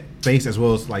look at face as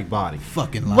well as like body.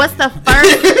 Fucking lying. What's the first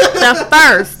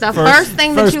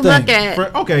thing that First you thing. look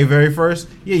at? Okay, very first,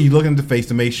 yeah, you look at the face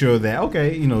to make sure that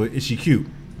okay, you know, is she cute?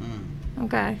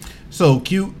 Okay. So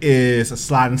cute is a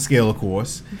sliding scale, of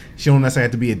course. She don't necessarily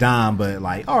have to be a dime, but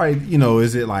like, all right, you know,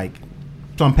 is it like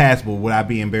some passable? Would I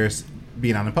be embarrassed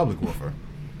being out in public with her?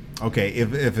 Okay,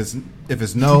 if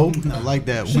it's no, I like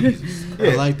that one.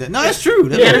 I like that. No, that's true.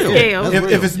 That's Yeah, the real. scale.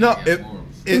 That's if it's no,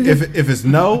 if it's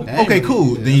no, okay,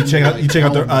 cool. Then you check out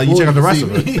the rest of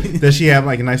her. Does she have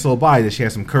like a nice little body? Does she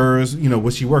have some curves? You know,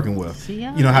 what's she working with? See, I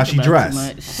don't You know how think she about too dressed.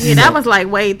 much. Yeah, that was like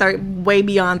way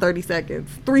beyond 30 seconds.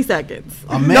 3 seconds.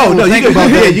 A man No, will you think can about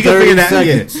that in you can 30 figure that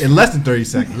seconds. in less than 30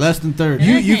 seconds. Less than 30.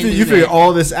 You can't do you figure that.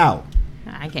 all this out.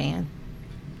 I can.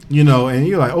 You know, and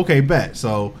you're like, okay, bet.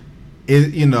 So,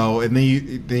 you know, and then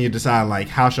you decide like,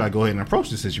 how should I go ahead and approach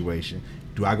the situation?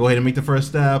 Do I go ahead and make the first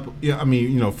step? Yeah, I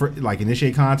mean, you know, like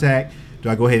initiate contact. Do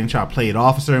I go ahead and try to play it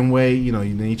off a certain way? You know,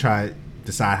 then you try to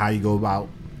decide how you go about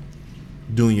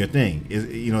doing your thing.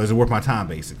 Is it worth my time,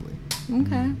 basically?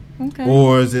 Okay. Okay.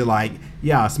 Or is it like,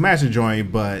 yeah, I'll smash the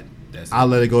joint, but I'll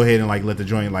let it go ahead and like let the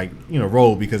joint like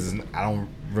roll because I don't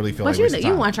really feel But like you wasting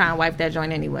time. want to try and wipe that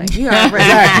joint anyway. You already,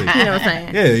 Exactly. you know what I'm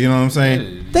saying? Yeah, you know what I'm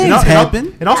saying. Things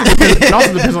happen. It also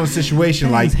depends on the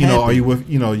situation. Like, you know, are you with,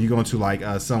 you know, you going to like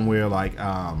somewhere like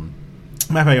matter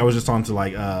of fact, I was just talking to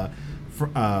like a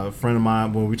friend of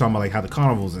mine when we were talking about like how the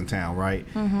carnival's in town, right?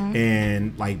 Mm-hmm.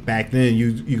 And like back then,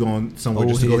 you going somewhere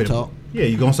Old just to go head ahead. talk. Yeah,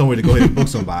 you going somewhere to go ahead and book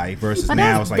somebody versus But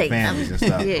now that's it's like dating. families and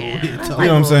stuff. Yeah. You know what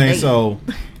I'm saying? So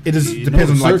it just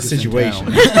depends on like the circus in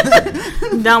situation.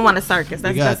 town. Don't want a circus.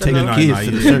 You That's gotta take a the little. kids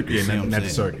to the circus. Yeah, You know what I'm not the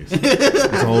saying? circus.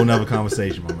 It's a whole nother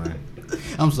conversation, my man.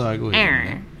 I'm sorry. Go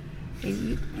ahead.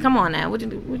 Aaron, come on now. What you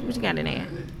got in there?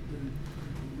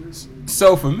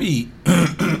 So for me,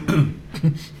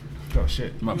 Oh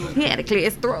shit. my bad. He had to clear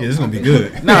his throat. Yeah, this is gonna be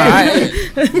good. No, I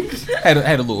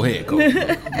had a little head cold.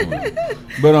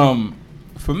 But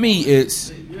for me,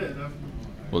 it's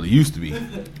well, it used to be.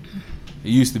 It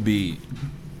used to be.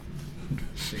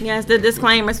 Yes, the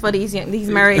disclaimers for these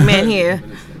married men here.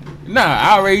 Nah,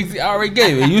 I already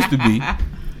gave it. It used to be.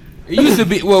 It used to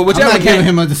be. Well, I'm whichever not giving came,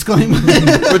 him a disclaimer.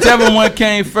 whichever one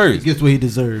came first. Gets what he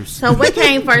deserves. So what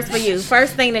came first for you?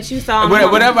 First thing that you saw.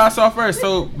 Whatever I saw first.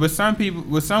 So with some people,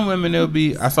 with some women, it'll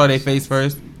be I saw their face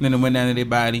first, then it went down to their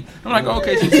body. I'm like,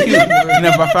 okay, she's cute. And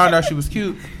if I found out she was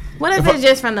cute, What if it's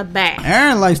just from the back?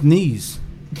 Aaron likes knees.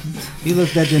 He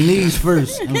looked at the knees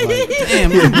first. And was like,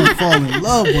 damn, I'm gonna fall in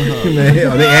love with her. Man,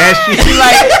 are they ashy? she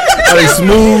like, Are they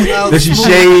smooth? Does she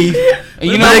shave?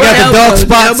 and you know They what? got the dark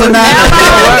spots in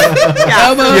that.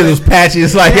 Yeah, those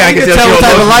patches. Like I You can can tell she what don't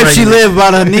type know of life she's she pregnant. lived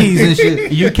by her knees and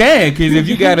shit. You can, because if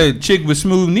you got a chick with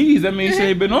smooth knees, that means she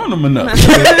ain't been on them enough.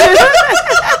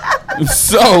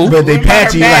 So But they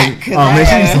patchy. back? Like, oh man,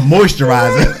 she needs some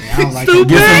moisturizer. I don't like get some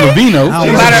Lavino. I don't What like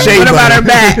about that. her- What about her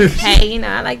back? Hey, you know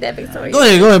I like that Victoria. Go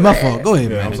ahead, my fault. Go ahead,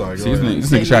 Yeah, man. I'm sorry. See, Go ahead.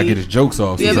 this nigga try to get his jokes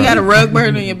off. You ever got a rug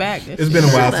burn on your back? It's been a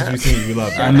while since we've seen you. We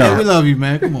love you. I We know. love you,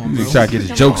 man. Come on, bro. Nigga try to get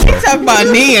his jokes off. Talk about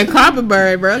knee and carpet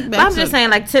burn, bro. But I'm just saying,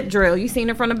 like tip drill. You seen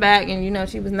her from the back, and you know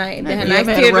she was nice. Then her You nice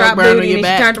ever had a teardrop rug burn on booty, your and she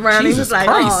back? turned around. and he was Jesus like,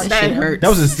 Christ. "Oh, That shit damn, hurts. That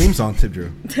was his theme song, Tip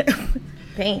Drew.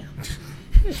 damn."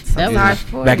 That was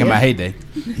Back in my heyday.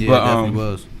 Yeah, But, definitely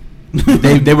was.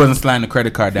 They wasn't sliding the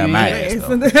credit card down my ass,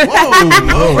 though. Whoa, They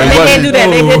didn't do that.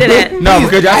 They did that. No,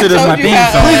 because y'all said it was my told you theme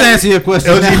how- song. Please answer your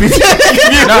question. No,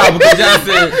 because y'all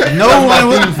said No that was my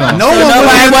one, theme song. no one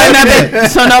Nobody would wasn't have up said that.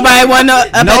 at, so nobody wasn't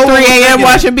up No at one 3 was a.m. thinking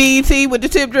watching BET with the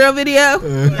tip drill video,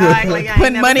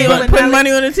 putting money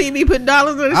on the TV, putting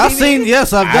dollars on the TV. I've seen,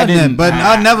 yes, I've I done that, didn't- but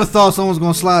I never thought someone was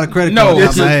gonna slide a credit No, card down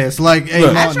it's my a- ass. Like, hey, Look.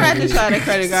 I Martin, tried to slide a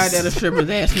credit card that a stripper's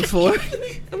asked me for.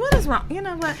 What is wrong? You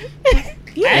know what?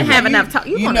 You didn't have enough talk.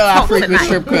 You You want know to I talk frequent tonight.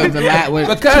 strip clubs a lot. With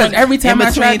Because every time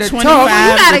I tried to 25 talk,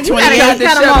 You gotta to 28.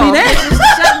 cut him off.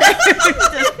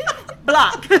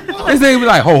 Block. This nigga be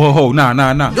like, ho, nah.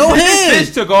 Go ahead.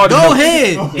 Bitch took all the Go notes.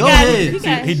 ahead. Go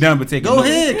ahead. He done but taking Go notes.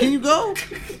 ahead. Can you go?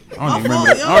 I don't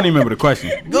even remember the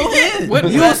question. Go ahead. What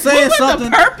You were saying was something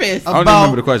the purpose? I don't even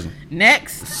remember the question.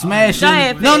 Next. smashing. Go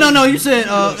ahead, No. You said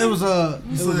it was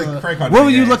what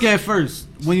would you look at first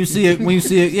when you see it?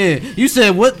 Yeah. You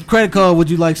said what credit card would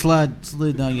you like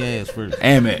slid down your ass first?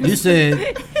 Amex. You said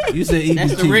EBT.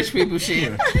 That's the rich people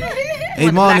shit. Hey,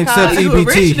 Martin accepts You a rich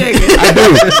EBT.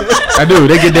 nigga. I do.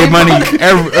 They get their money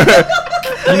every.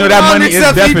 You know that money is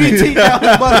definite. EBT out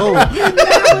his butthole.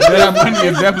 That money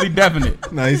is definitely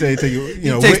definite. No, he said he take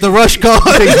He takes the rush card.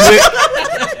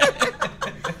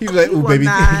 He was like, "Ooh, baby,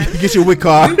 not. get your WIC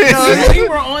card." We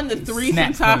were on the threesome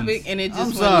Snap topic funds. and it just I'm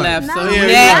went sorry. left. So No,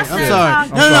 next. I'm sorry. I'm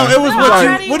No. It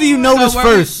was what do you notice So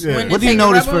first? when What do they you take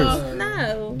a notice rubber first? off-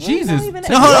 No. Jesus.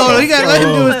 No, hold on. You gotta let him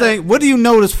do his thing. What do you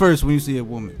notice first when you see a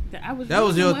woman? That was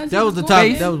the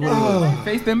topic. That was what it was.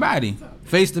 Face and body.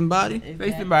 Face and body.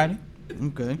 Face and body.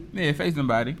 Okay. Yeah, face and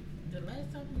body.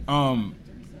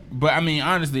 But I mean,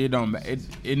 honestly, it don't.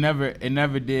 It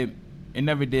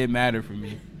never did matter for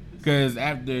me. Cause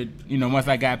after once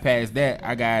I got past that,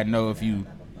 I gotta know if you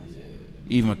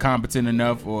even competent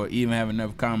enough or even have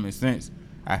enough common sense.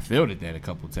 I failed at that a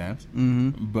couple times,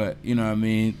 but you know what I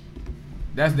mean.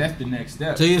 That's the next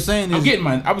step. So you're saying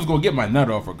I was gonna get my nut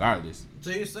off regardless.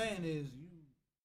 So you're saying is.